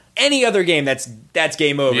then, any other game, that's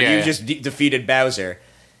game over. Yeah. You just defeated Bowser.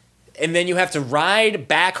 And then you have to ride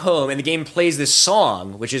back home, and the game plays this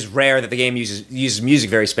song, which is rare that the game uses music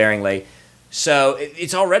very sparingly. So,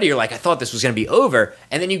 it's already, you're like, I thought this was going to be over.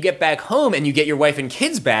 And then you get back home, and you get your wife and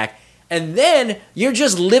kids back. And then you're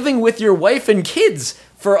just living with your wife and kids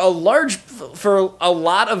for a lot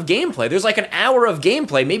of gameplay. There's like an hour of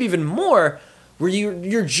gameplay, maybe even more, where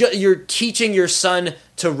you're teaching your son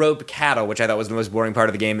to rope cattle, which I thought was the most boring part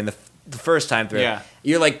of the game in the first time through. Yeah.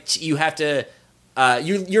 You're like you have to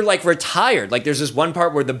you're like retired. Like there's this one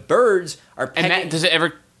part where the birds are pecking. And does it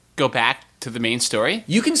ever go back to the main story?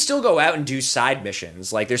 You can still go out and do side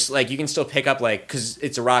missions. Like there's like you can still pick up like because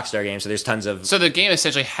it's a Rockstar game, so there's tons of. So the game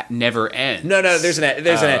essentially never ends. No, there's an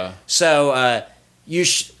end. So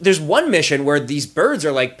there's one mission where these birds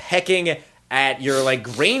are like pecking at your like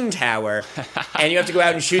grain tower, and you have to go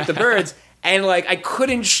out and shoot the birds. And like I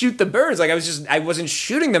couldn't shoot the birds, like I wasn't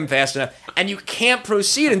shooting them fast enough, and you can't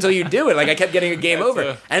proceed until you do it. Like I kept getting a game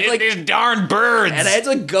over, and it's like these darn birds. And I had to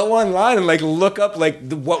like go online and like look up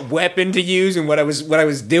like what weapon to use and what I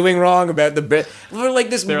was doing wrong about the bird. For like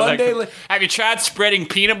this Monday, like, have you tried spreading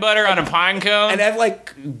peanut butter on a pine cone? And I've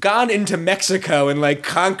like gone into Mexico and like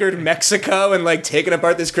conquered Mexico and like taken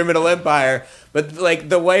apart this criminal empire. But, like,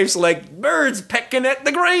 the wife's like, birds pecking at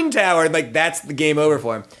the grain tower. And, like, that's the game over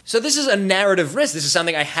for him. So this is a narrative risk. This is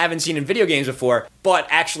something I haven't seen in video games before. But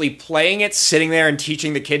actually playing it, sitting there and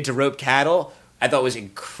teaching the kid to rope cattle, I thought was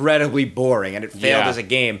incredibly boring. And it failed as a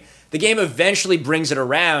game. The game eventually brings it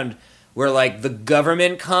around where, like, the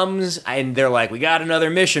government comes and they're like, we got another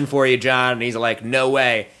mission for you, John. And he's like, no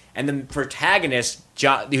way. And the protagonist,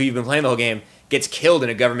 John, who you've been playing the whole game, gets killed in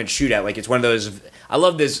a government shootout. Like, it's one of those... I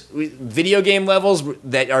love this video game levels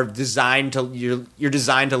that are designed to you're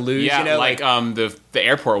designed to lose. Yeah, you know, like the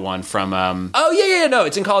airport one from. Oh yeah, no,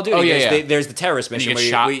 it's in Call of Duty. Oh yeah, there's the terrorist mission. You get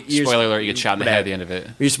shot. Spoiler alert: you get shot in the head at the end of it.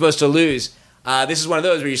 You're supposed to lose. This is one of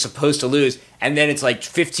those where you're supposed to lose, and then it's like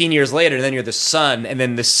 15 years later, and then you're the son, and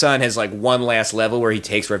then the son has like one last level where he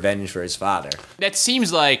takes revenge for his father. That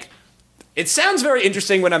seems like. It sounds very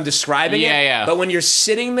interesting when I'm describing it. Yeah. But when you're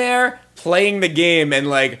sitting there playing the game and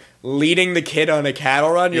like leading the kid on a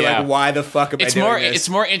cattle run, you're like, why the fuck am I doing this? It's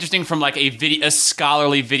more interesting from like a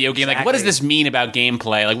scholarly video game. Exactly. Like, what does this mean about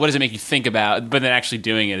gameplay? Like, what does it make you think about? But then actually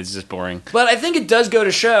doing it is just boring. But I think it does go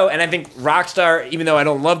to show, and I think Rockstar, even though I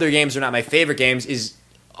don't love their games, they're not my favorite games, is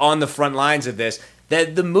on the front lines of this.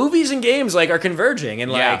 That the movies and games like are converging, and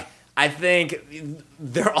like I think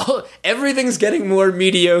everything's getting more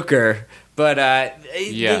mediocre. But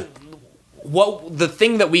the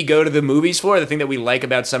thing that we go to the movies for, the thing that we like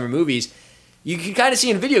about summer movies, you can kind of see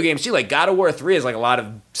in video games too. Like God of War 3 is like a lot of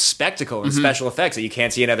spectacle and special effects that you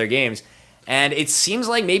can't see in other games. And it seems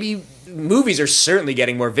like maybe movies are certainly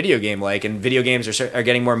getting more video game-like, and video games are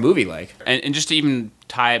getting more movie-like. And just to even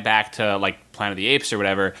tie it back to like Planet of the Apes or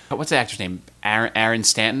whatever, what's the actor's name? Aaron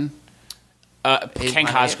Stanton? Ken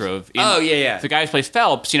Cosgrove. The guy who plays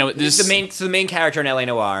Phelps. You know, this is the main character in L.A.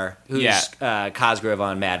 Noire, who's Cosgrove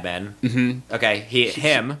on Mad Men. Mm-hmm. Okay,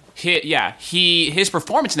 his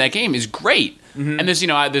performance in that game is great. Mm-hmm. And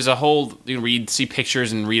there's a whole see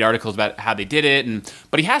pictures and read articles about how they did it,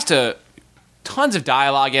 but he has to tons of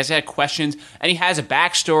dialogue. He has to have questions, and he has a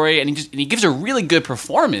backstory, and he gives a really good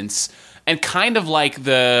performance. And kind of like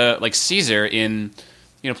Caesar in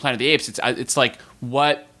Planet of the Apes. It's like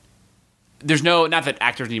what. There's not that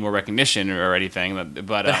actors need more recognition or anything,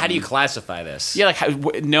 but how do you classify this? Yeah,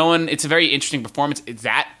 it's a very interesting performance. Is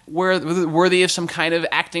that worthy of some kind of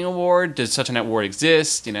acting award? Does such an award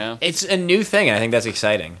exist? It's a new thing, and I think that's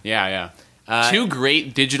exciting. Yeah. Two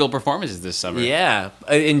great digital performances this summer. Yeah,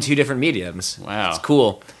 in two different mediums. Wow, it's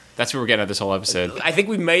cool. That's where we're getting at this whole episode. I think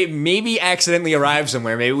we maybe accidentally arrived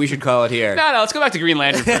somewhere. Maybe we should call it here. No, let's go back to Green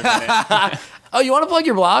Lantern for a minute. Oh, you want to plug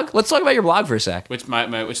your blog? Let's talk about your blog for a sec. Which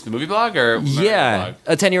the movie blog or yeah, blog?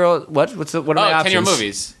 A 10-year-old. What are my options? 10-year-old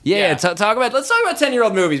movies. Yeah. Let's talk about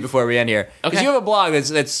 10-year-old movies before we end here. Because Okay. you have a blog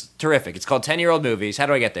that's terrific. It's called 10-year-old movies. How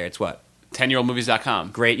do I get there? It's what?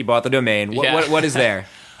 10yearoldmovies.com. Great, you bought the domain. What is there?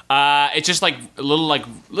 It's just like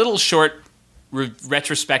little short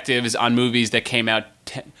retrospectives on movies that came out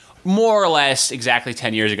more or less exactly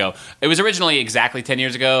 10 years ago. It was originally exactly 10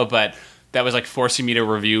 years ago, but that was like forcing me to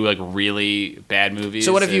review like really bad movies.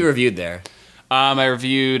 So what have you reviewed there? I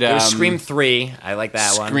reviewed There was Scream 3. I like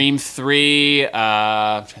that one. Scream 3. I'm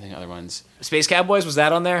trying to think of other ones. Space Cowboys, was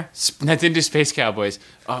that on there? I didn't do Space Cowboys.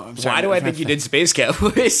 Oh, I'm sorry. Why do I think you did Space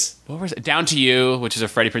Cowboys? What was it? Down to You, which is a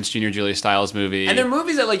Freddie Prinze Jr. Julia Stiles movie. And they're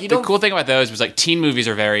movies that like you The don't. cool thing about those was like teen movies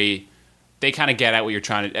are very. They kind of get at what you're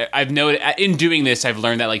trying to. I've noted in doing this, I've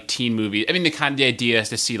learned that like teen movies. I mean, the idea is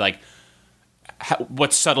to see like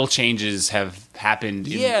what subtle changes have happened.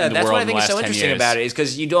 Yeah, in the that's world what I think is so interesting about it is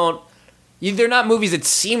because you don't. They're not movies that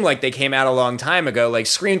seem like they came out a long time ago. Like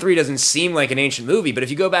Scream 3 doesn't seem like an ancient movie, but if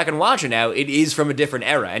you go back and watch it now, it is from a different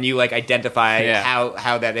era, and you like identify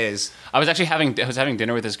how that is. I was having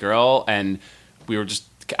dinner with this girl, and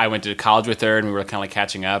I went to college with her, and we were kind of like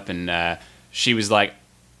catching up, and she was like.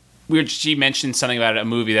 She mentioned something about a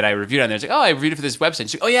movie that I reviewed on there. I was like, oh, I reviewed it for this website.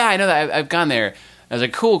 She's like, oh, yeah, I know that. I've gone there. I was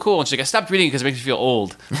like, cool. And she's like, I stopped reading it because it makes me feel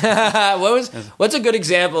old. What's a good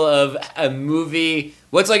example of a movie?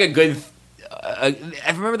 What's like a good... I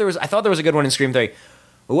thought there was a good one in Scream 3.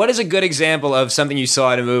 What is a good example of something you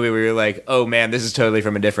saw in a movie where you're like, oh, man, this is totally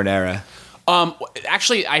from a different era?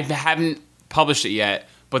 Actually, I haven't published it yet,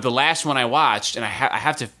 but the last one I watched, and I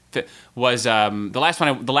have to... was the last one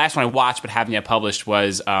I watched but haven't yet published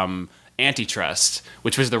was Antitrust,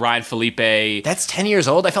 which was the Ryan Felipe. That's 10 years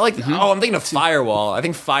old. I felt like I'm thinking of Firewall. I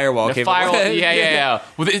think Firewall came Firewall, out. yeah.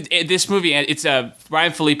 Well, this movie, it's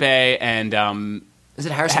Ryan Felipe and is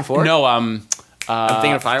it Harrison Ford? No, I'm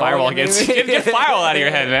thinking of Firewall again. Get Firewall out of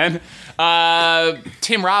your head, man.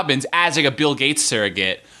 Tim Robbins as like a Bill Gates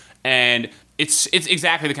surrogate, and it's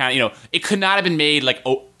exactly the kind of it could not have been made like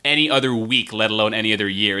any other week, let alone any other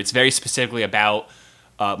year. It's very specifically about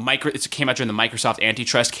it came out during the Microsoft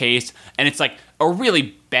antitrust case, and it's like a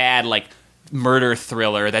really bad like murder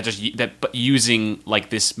thriller but using like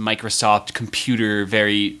this Microsoft computer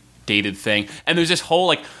very dated thing. And there's this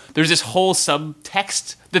whole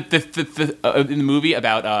subtext in the movie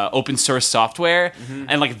about open source software,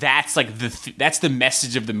 and like that's the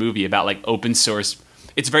message of the movie about like open source.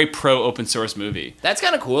 It's a very pro open source movie. That's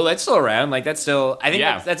kind of cool. That's still around. Like that's still. I think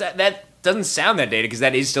that doesn't sound that dated because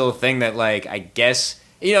that is still a thing that like I guess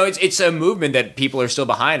it's a movement that people are still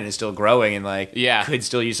behind and is still growing and like could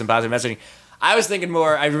still use some positive messaging. I was thinking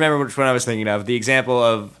more. I remember which one I was thinking of. The example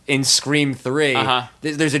of in Scream 3.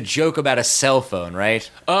 There's a joke about a cell phone, right?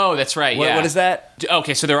 Oh, that's right. What is that?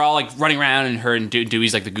 Okay, so they're all like running around, and her and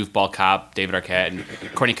Dewey's like the goofball cop, David Arquette, and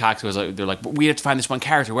Courtney Cox was like, they're like, we have to find this one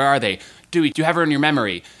character. Where are they? Dewey, do you have her in your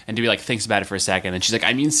memory? And Dewey like thinks about it for a second, and she's like,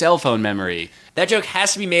 I mean cell phone memory. That joke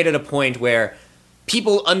has to be made at a point where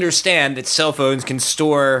people understand that cell phones can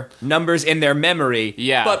store numbers in their memory.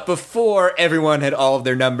 Yeah. But before, everyone had all of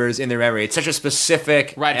their numbers in their memory. It's such a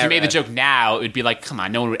specific Right, if you made the joke now, it would be like, come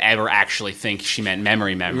on, no one would ever actually think she meant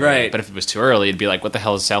memory. Right. But if it was too early, it'd be like, what the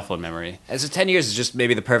hell is cell phone memory? So 10 years is just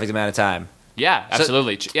maybe the perfect amount of time. Yeah,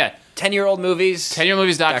 absolutely. Yeah. 10-year-old movies.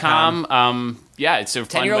 10yearmovies.com. Yeah, it's a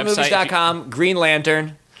fun website. 10yearoldmovies.com. Green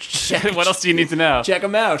Lantern. What else do you need to know? Check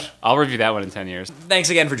them out. I'll review that one in 10 years. Thanks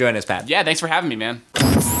again for joining us, Pat. Yeah, thanks for having me, man.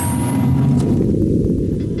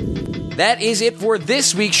 That is it for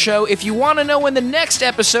this week's show. If you want to know when the next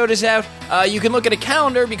episode is out, you can look at a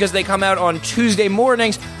calendar because they come out on Tuesday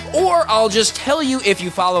mornings. Or I'll just tell you if you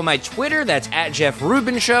follow my Twitter, that's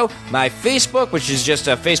 @JeffRubinShow, my Facebook, which is just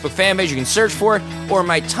a Facebook fan page, you can search for it, or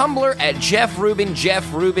my Tumblr @JeffRubin,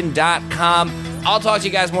 JeffRubin.com. I'll talk to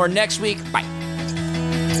you guys more next week. Bye.